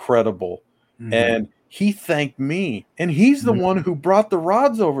incredible. Mhm. And he thanked me. And he's the Mhm. one who brought the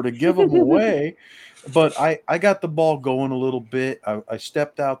rods over to give them away. But I got the ball going a little bit. I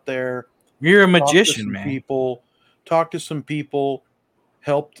stepped out there, You're a talked to magician, some man. people,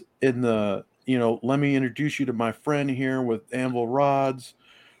 helped in let me introduce you to my friend here with Anvil Rods.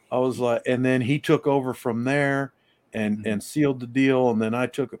 I was like, and then he took over from there Mhm. and sealed the deal. And then I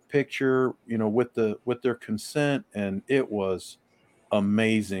took a picture, with their consent, and it was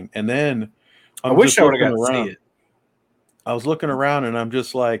amazing. And then I I'm wish just I would have looking got to see around. it. I was looking around and I'm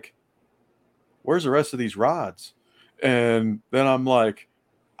just like, where's the rest of these rods? And then I'm like,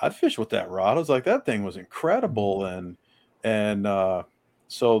 I fished with that rod. I was like, that thing was incredible. And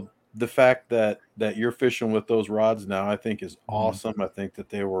so the fact that you're fishing with those rods now, I think is Mhm. awesome. I think that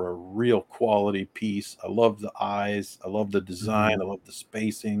they were a real quality piece. I love the eyes. I love the design. Mhm. I love the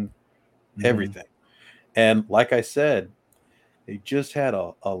spacing, Mhm. everything. And like I said, they just had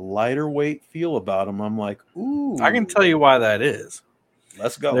a lighter weight feel about them. I'm like, I can ooh, tell you why that is.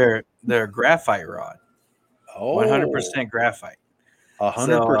 let's go. They're a graphite rod, Oh, 100% graphite.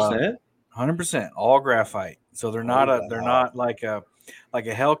 hundred So percent. 100% all graphite. So Oh they're wow. not like a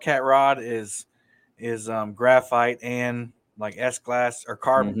Hellcat rod is graphite and like S glass or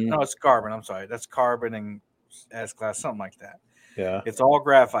carbon. Hmm. No, it's carbon. I'm sorry, that's carbon and S glass, something like that. Yeah. It's all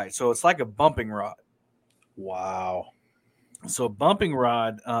graphite, so it's like a bumping rod. Wow. So bumping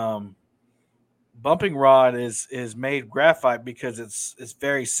rod is made graphite because it's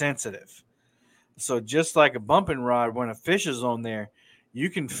very sensitive. So just like a bumping rod, when a fish is on there, you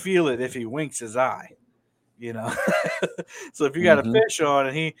can feel it if he winks his eye. You know, so if you got a Hmm. fish on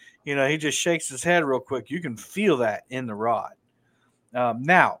and he just shakes his head real quick, you can feel that in the rod.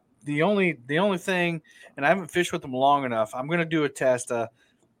 Now, the only thing, and I haven't fished with them long enough. I'm going to do a test. I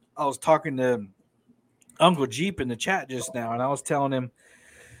was talking to Uncle Jeep in the chat just now, and I was telling him.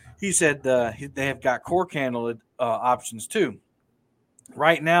 He said they have got cork handle options too.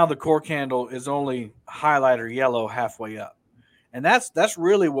 Right now, the cork handle is only highlighter yellow halfway up, and that's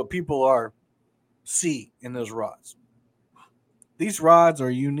really what people are see in those rods. These rods are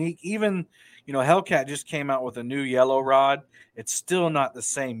unique. Even Hellcat just came out with a new yellow rod. It's still not the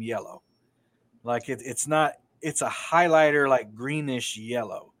same yellow. Like it's not. it's a highlighter like greenish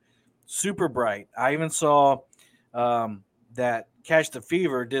yellow, super bright. I even saw that Catch the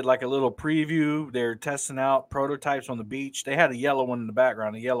Fever did like a little preview. They're testing out prototypes on the beach. They had a yellow one in the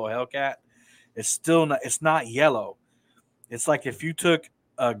background, a yellow Hellcat. It's still not. It's not yellow. It's like if you took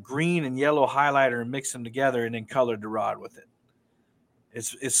a green and yellow highlighter and mixed them together and then colored the rod with it.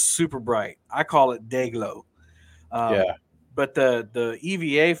 It's super bright. I call it day glow. Yeah. But the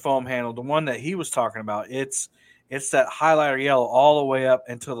EVA foam handle, the one that he was talking about, it's that highlighter yellow all the way up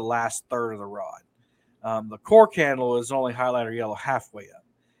into the last third of the rod. The cork handle is only highlighter yellow halfway up.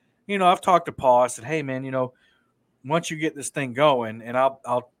 I've talked to Paul. I said, hey man, once you get this thing going, and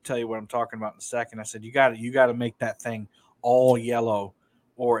I'll tell you what I'm talking about in a second. I said you got to make that thing all yellow,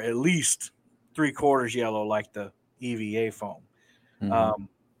 or at least 3/4 yellow, like the EVA foam. Mm-hmm.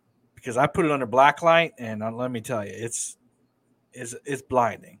 Because I put it under black light, and let me tell you, it's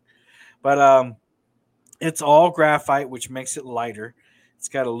blinding. But it's all graphite, which makes it lighter. It's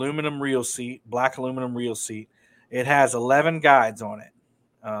got aluminum reel seat, black aluminum reel seat. It has 11 guides on it,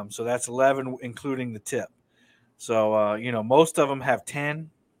 so that's 11 including the tip. So most of them have 10.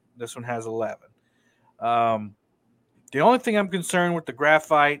 This one has 11. The only thing I'm concerned with the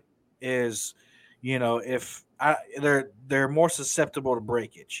graphite is, if they're more susceptible to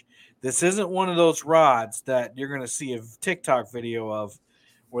breakage. This isn't one of those rods that you're going to see a TikTok video of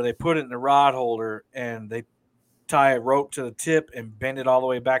where they put it in the rod holder and they tie a rope to the tip and bend it all the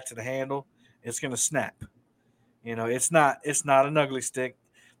way back to the handle. It's going to snap. It's not an ugly stick.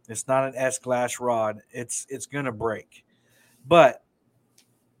 It's not an S-glass rod. It's going to break. But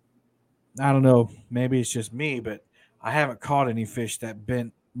I don't know. Maybe it's just me, but I haven't caught any fish that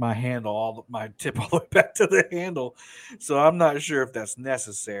bent my handle, my tip all the way back to the handle. So I'm not sure if that's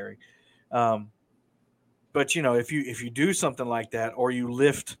necessary. But if you do something like that, or you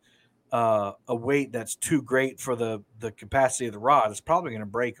lift a weight that's too great for the capacity of the rod, it's probably going to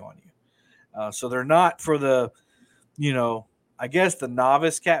break on you. So they're not for the, I guess the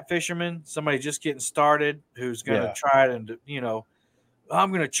novice cat fisherman, somebody just getting started who's going to try it and, I'm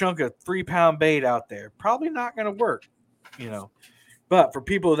going to chunk a 3-pound bait out there. Probably not going to work, But for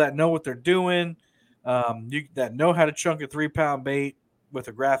people that know what they're doing, that know how to chunk a 3-pound bait with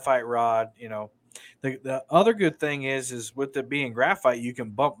a graphite rod, the other good thing is with it being graphite, you can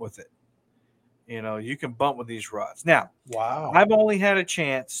bump with it. You can bump with these rods. Now, Wow. I've only had a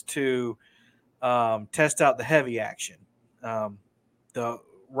chance to test out the heavy action.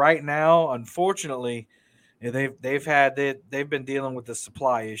 Right now, unfortunately, they've been dealing with the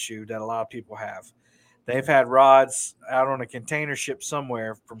supply issue that a lot of people have. They've had rods out on a container ship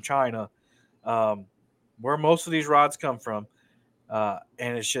somewhere from China, where most of these rods come from,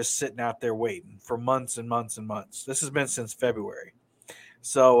 and it's just sitting out there waiting for months and months and months. This has been since February.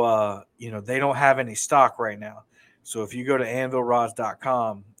 So, they don't have any stock right now. So if you go to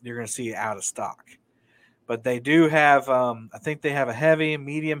anvilrods.com, you're going to see it out of stock. But they do have, I think they have a heavy,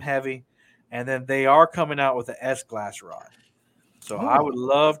 medium heavy, and then they are coming out with an S-glass rod. So I would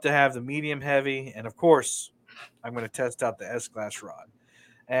love to have the medium heavy, and of course, I'm going to test out the S-glass rod.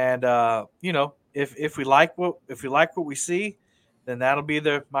 And if we like what we see, then that'll be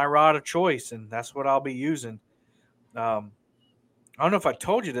my rod of choice, and that's what I'll be using. I don't know if I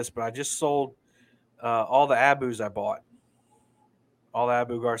told you this, but I just sold all the Abus I bought, all the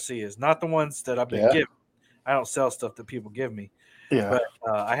Abu Garcias, not the ones that I've been given. I don't sell stuff that people give me. Yeah. But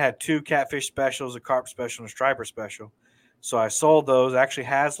I had 2 catfish specials, a carp special, and a striper special. So I sold those. Actually,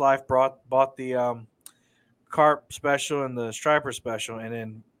 HasLife bought the carp special and the striper special, and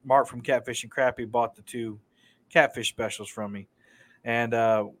then Mark from Catfish and Crappie bought the 2 catfish specials from me. And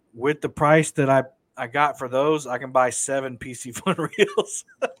with the price that I got for those, I can buy 7 PC Fun reels.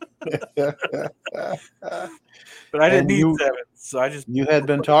 But I didn't need 7, so You had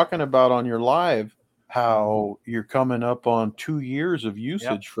been talking about on your live how you're coming up on 2 years of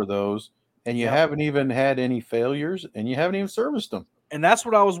usage for those, and you haven't even had any failures, and you haven't even serviced them. And that's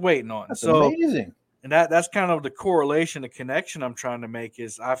what I was waiting on. That's amazing. And that's kind of the correlation, the connection I'm trying to make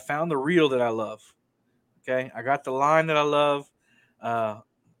is I found the reel that I love. Okay, I got the line that I love.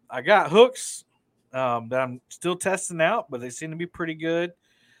 I got hooks that I'm still testing out, but they seem to be pretty good.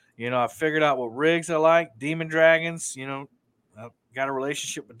 I figured out what rigs I like, Demon Dragons. I've got a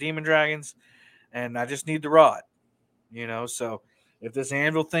relationship with Demon Dragons, and I just need the rod. So if this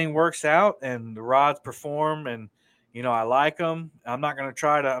Anvil thing works out and the rods perform and I like them, I'm not going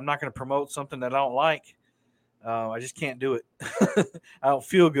to promote something that I don't like. I just can't do it. I don't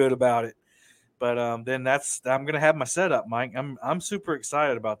feel good about it. But then I'm going to have my setup, Mike. I'm super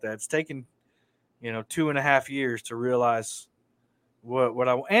excited about that. It's taken 2.5 years to realize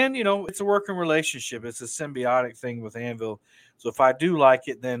and it's a working relationship. It's a symbiotic thing with Anvil. So if I do like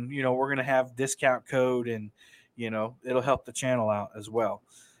it, then we're gonna have discount code, and it'll help the channel out as well.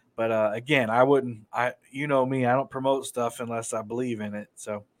 But again, I wouldn't. Me, I don't promote stuff unless I believe in it.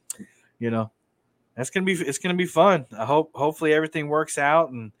 So you know, it's gonna be fun. Hopefully everything works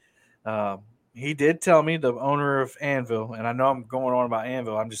out. And he did tell me, the owner of Anvil, and I know I'm going on about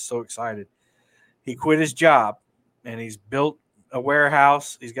Anvil. I'm just so excited. He quit his job, and he's built a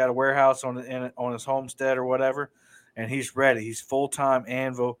warehouse. He's got a warehouse on his homestead or whatever, and he's ready. He's full time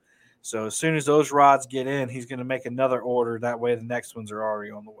Anvil. So as soon as those rods get in, he's going to make another order. That way, the next ones are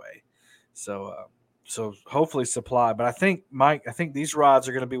already on the way. So hopefully supply. But I think, Mike, these rods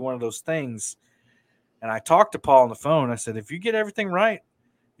are going to be one of those things. And I talked to Paul on the phone. I said, if you get everything right,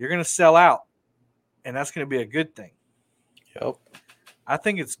 you're going to sell out, and that's going to be a good thing. Yep. I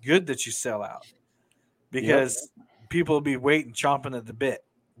think it's good that you sell out, because people will be waiting, chomping at the bit,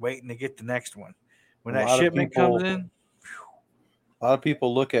 waiting to get the next one. When that shipment comes in, a lot of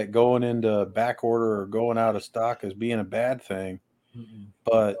people look at going into back order or going out of stock as being a bad thing. Mm-hmm.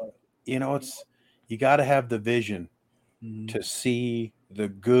 But you got to have the vision to see the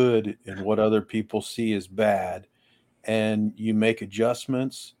good in what other people see as bad, and you make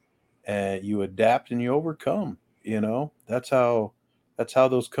adjustments and you adapt and you overcome. That's how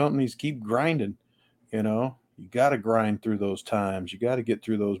those companies keep grinding. You got to grind through those times. You got to get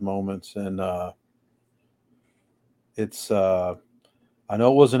through those moments. And I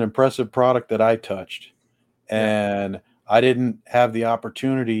know it was an impressive product that I touched, and I didn't have the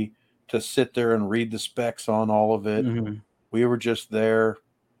opportunity to sit there and read the specs on all of it. Mm-hmm. We were just there,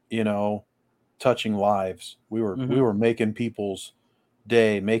 touching lives. We were making people's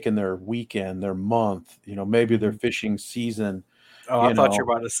day, making their weekend, their month, maybe their fishing season. Oh, I thought you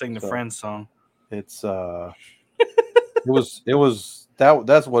were about to sing the Friends song. It's it was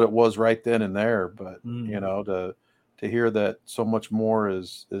that's what it was right then and there. But to hear that so much more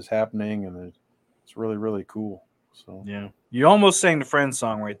is happening, and it's really, really cool. So yeah, you almost sang the Friends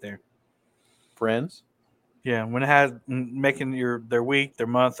song right there. Friends? Yeah, when it had making their week, their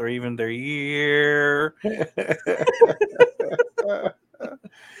month, or even their year.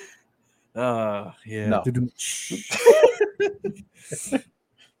 Yeah. No.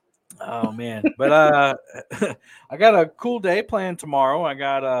 Oh man, but I got a cool day planned tomorrow. I'm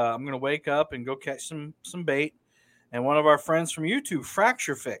gonna wake up and go catch some bait, and one of our friends from YouTube,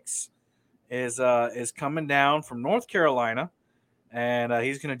 Fracture Fix, is coming down from North Carolina, and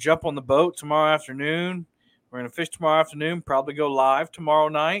he's gonna jump on the boat tomorrow afternoon. We're gonna fish tomorrow afternoon, probably go live tomorrow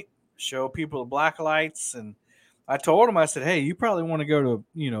night, show people the black lights. And I told him, I said, hey, you probably want to go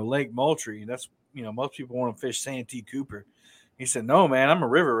to Lake Moultrie. That's most people want to fish Santee Cooper. He said, no, man, I'm a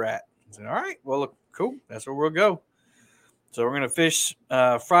river rat. I said, all right, well, look, cool. That's where we'll go. So we're going to fish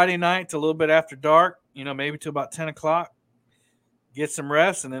Friday night till a little bit after dark, maybe till about 10 o'clock, get some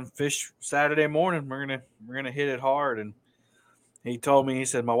rest, and then fish Saturday morning. We're going to hit it hard. And he told me, he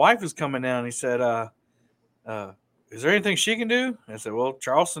said, my wife is coming down. He said, is there anything she can do? I said, well,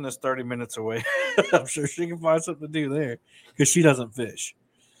 Charleston is 30 minutes away. I'm sure she can find something to do there, because she doesn't fish.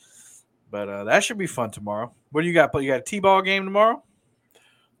 But that should be fun tomorrow. What do you got? You got a T-ball game tomorrow?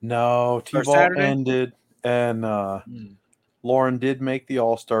 No, T-ball ended, and Lauren did make the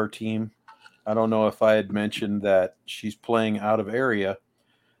all-star team. I don't know if I had mentioned that she's playing out of area.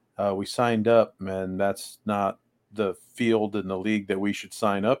 We signed up, and that's not the field in the league that we should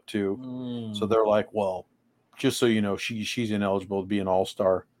sign up to. So they're like, well, just so you know, she's ineligible to be an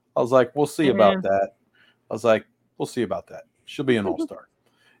all-star. I was like, we'll see about that. I was like, we'll see about that. She'll be an all-star.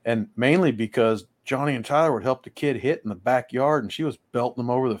 And mainly because Johnny and Tyler would help the kid hit in the backyard, and she was belting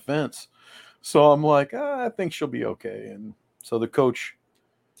them over the fence. So I'm like, I think she'll be okay. And so the coach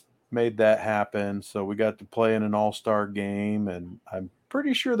made that happen. So we got to play in an all-star game, and I'm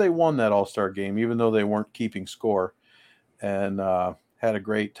pretty sure they won that all-star game, even though they weren't keeping score, and had a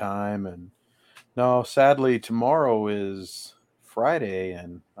great time. And no, sadly, tomorrow is Friday,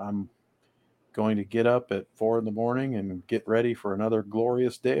 and I'm going to get up at 4 a.m. and get ready for another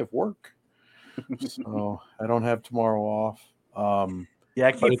glorious day of work. So I don't have tomorrow off. Yeah,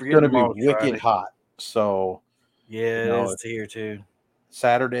 I keep forgetting. It's going to be wicked hot. So yeah, it's here too.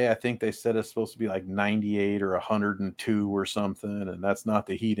 Saturday, I think they said it's supposed to be like 98 or 102 or something, and that's not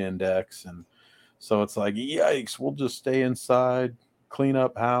the heat index. And so it's like, yikes, we'll just stay inside, clean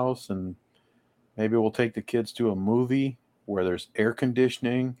up house, and maybe we'll take the kids to a movie where there's air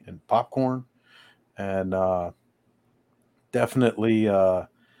conditioning and popcorn. And definitely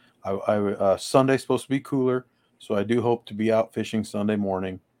Sunday's supposed to be cooler, so I do hope to be out fishing Sunday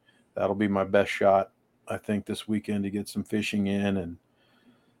morning. That'll be my best shot. I think, this weekend to get some fishing in. And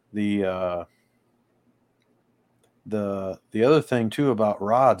the the other thing too about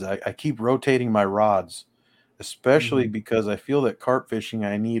rods, I keep rotating my rods, especially Mhm. because I feel that carp fishing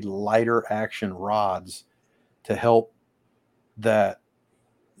I need lighter action rods to help that,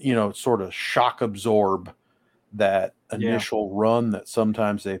 sort of shock absorb that Yeah. initial run that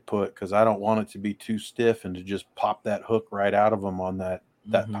sometimes they put, because I don't want it to be too stiff and to just pop that hook right out of them on that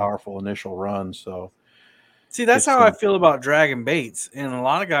Mhm. powerful initial run. So See, that's it's how I feel about dragging baits, and a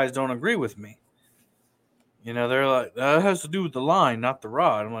lot of guys don't agree with me. They're like, that has to do with the line, not the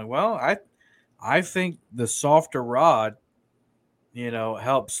rod. I'm like, well, I think the softer rod,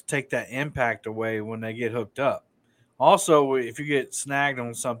 helps take that impact away when they get hooked up. Also, if you get snagged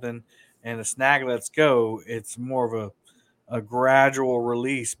on something and the snag lets go, it's more of a gradual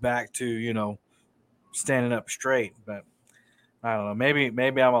release back to, standing up straight. But I don't know.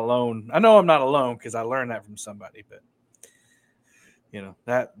 Maybe I'm alone. I know I'm not alone because I learned that from somebody. But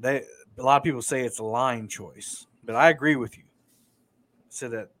that they a lot of people say it's a line choice, but I agree with you. Say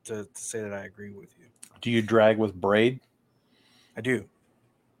that to say that I agree with you. Do you drag with braid? I do.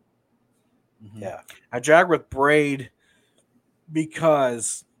 hmm Yeah. I drag with braid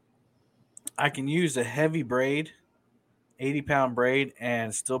because I can use a heavy braid, 80-pound braid,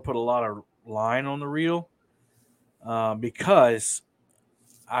 and still put a lot of line on the reel because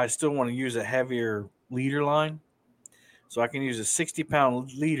I still want to use a heavier leader line. So I can use a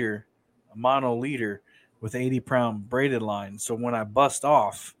 60-pound leader, a mono leader, with 80-pound braided line. So when I bust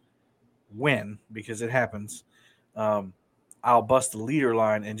off, because it happens, um, I'll bust the leader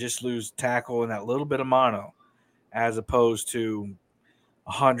line and just lose tackle and that little bit of mono, as opposed to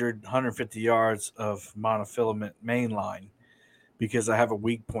 100, 150 yards of monofilament main line because I have a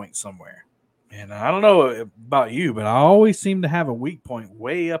weak point somewhere. And I don't know about you, but I always seem to have a weak point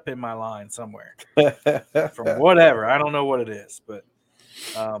way up in my line somewhere from whatever. I don't know what it is, but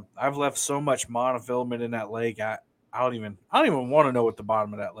I've left so much monofilament in that lake. I don't even want to know what the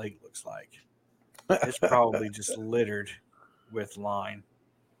bottom of that lake looks like. It's probably just littered with line.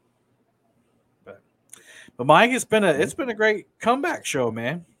 But Mike, it's been a great comeback show,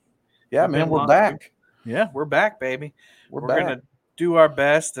 man. Yeah, We've man, been we're long. back. Yeah, we're back, baby. We're We're back. gonna do our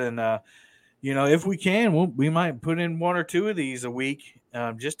best, and if we can, we might put in one or two of these a week,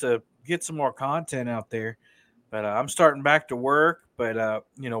 just to get some more content out there. But I'm starting back to work. But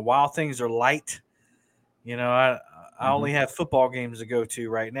while things are light, I Mhm. only have football games to go to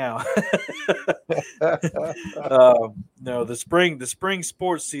right now. No, the spring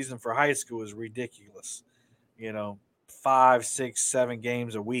sports season for high school is ridiculous. You know, 5, 6, 7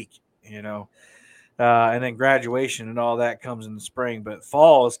 games a week. And then graduation and all that comes in the spring. But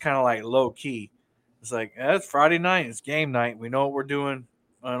fall is kind of like low key. It's like it's Friday night. It's game night. We know what we're doing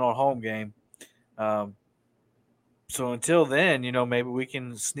on our home game. Um, so until then, maybe we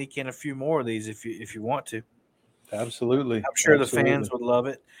can sneak in a few more of these if you want to. Absolutely. I'm sure the fans Absolutely. would love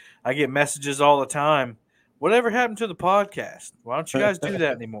it. I get messages all the time. Whatever happened to the podcast? Why don't you guys do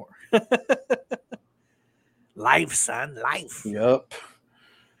that anymore? Life, son, life. Yep.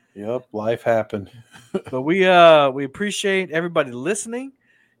 Yep. Life happened. But we appreciate everybody listening.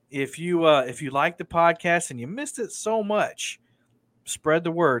 If you like the podcast and you missed it so much, spread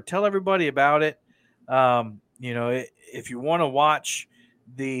the word. Tell everybody about it. If you want to watch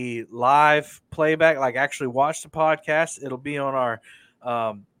the live playback, like actually watch the podcast, it'll be on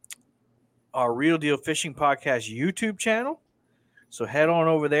um, our Real Deal Fishing Podcast YouTube channel. So head on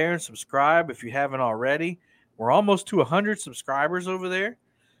over there and subscribe if you haven't already. We're almost to 100 subscribers over there,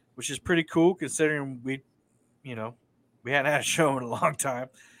 which is pretty cool considering you know, we hadn't had a show in a long time.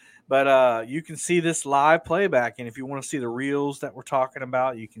 But you can see this live playback, and if you want to see the reels that we're talking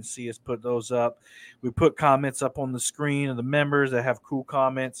about, you can see us put those up. We put comments up on the screen of the members that have cool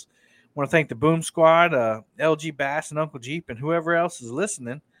comments. I want to thank the Boom Squad, LG Bass, and Uncle Jeep, and whoever else is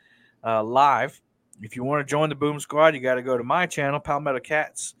listening live. If you want to join the Boom Squad, you got to go to my channel, Palmetto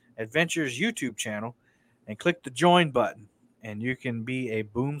Cats Adventures YouTube channel, and click the join button, and you can be a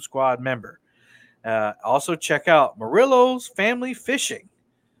Boom Squad member. Also, check out Murillo's Family Fishing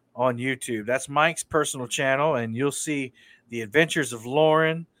on YouTube. That's Mike's personal channel, and you'll see the adventures of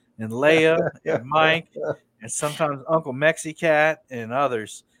Lauren and Leia and Mike, and sometimes Uncle Mexicat and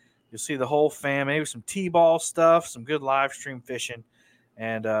others. You'll see the whole fam, maybe some T-ball stuff, some good live stream fishing,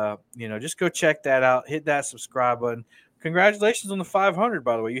 and just go check that out. Hit that subscribe button. Congratulations on the 500,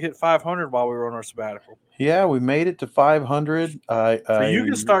 by the way. You hit 500 while we were on our sabbatical. Yeah, we made it to 500. So you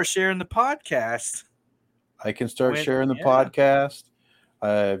can start sharing the podcast. I can start sharing the podcast.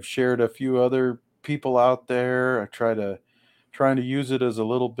 I've shared a few other people out there. Trying to use it as a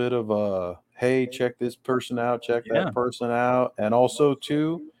little bit of a hey, check this person out, check Yeah. that person out. And also,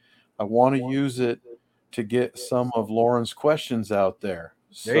 too, I want to use it to get some of Lauren's questions out there.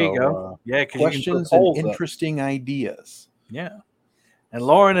 There you go. Yeah, because you can put questions and polls up. interesting ideas. Yeah. And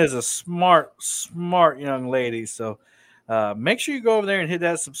Lauren is a smart young lady. So make sure you go over there and hit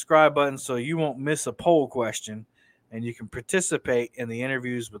that subscribe button so you won't miss a poll question and you can participate in the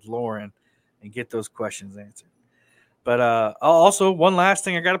interviews with Lauren and get those questions answered. But also, one last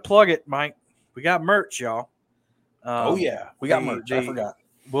thing, I got to plug it, Mike. We got merch, y'all. Oh, yeah. We got merch. I forgot.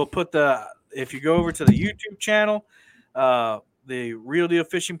 We'll put if you go over to the YouTube channel, the Real Deal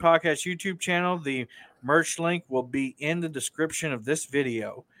Fishing Podcast YouTube channel, the merch link will be in the description of this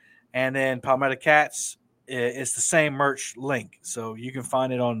video. And then Palmetto Cats, it's the same merch link. So you can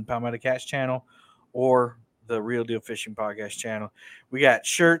find it on Palmetto Cats channel or the Real Deal Fishing Podcast channel. We got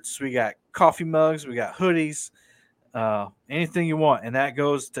shirts, we got coffee mugs, we got hoodies, anything you want. And that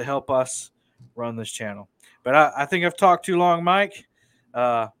goes to help us run this channel. But I think I've talked too long, Mike.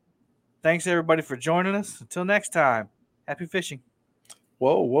 Thanks, everybody, for joining us. Until next time, happy fishing.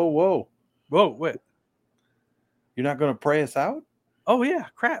 Whoa. Whoa, wait. You're not going to pray us out? Oh, yeah,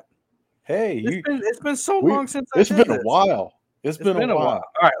 crap. Hey, it's been so long since It's been a while. It's been a while.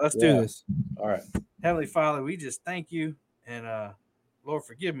 All right, let's do this. All right. Heavenly Father, we just thank you. And Lord,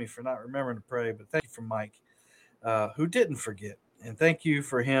 forgive me for not remembering to pray, but thank you for Mike, who didn't forget. And thank you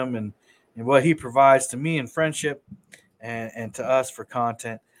for him and what he provides to me in friendship and to us for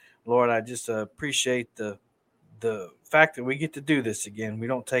content. Lord, I just appreciate the fact that we get to do this again. We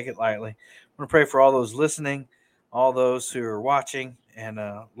don't take it lightly. I want to pray for all those listening, all those who are watching, and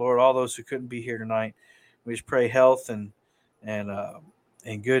Lord, all those who couldn't be here tonight. We just pray health and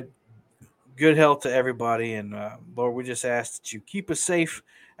good health to everybody. And Lord, we just ask that you keep us safe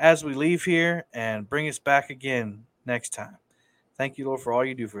as we leave here and bring us back again next time. Thank you, Lord, for all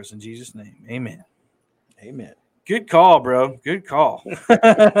you do for us. In Jesus' name, amen. Amen. Good call, bro. Good call.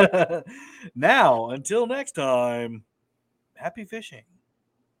 Now, until next time, happy fishing.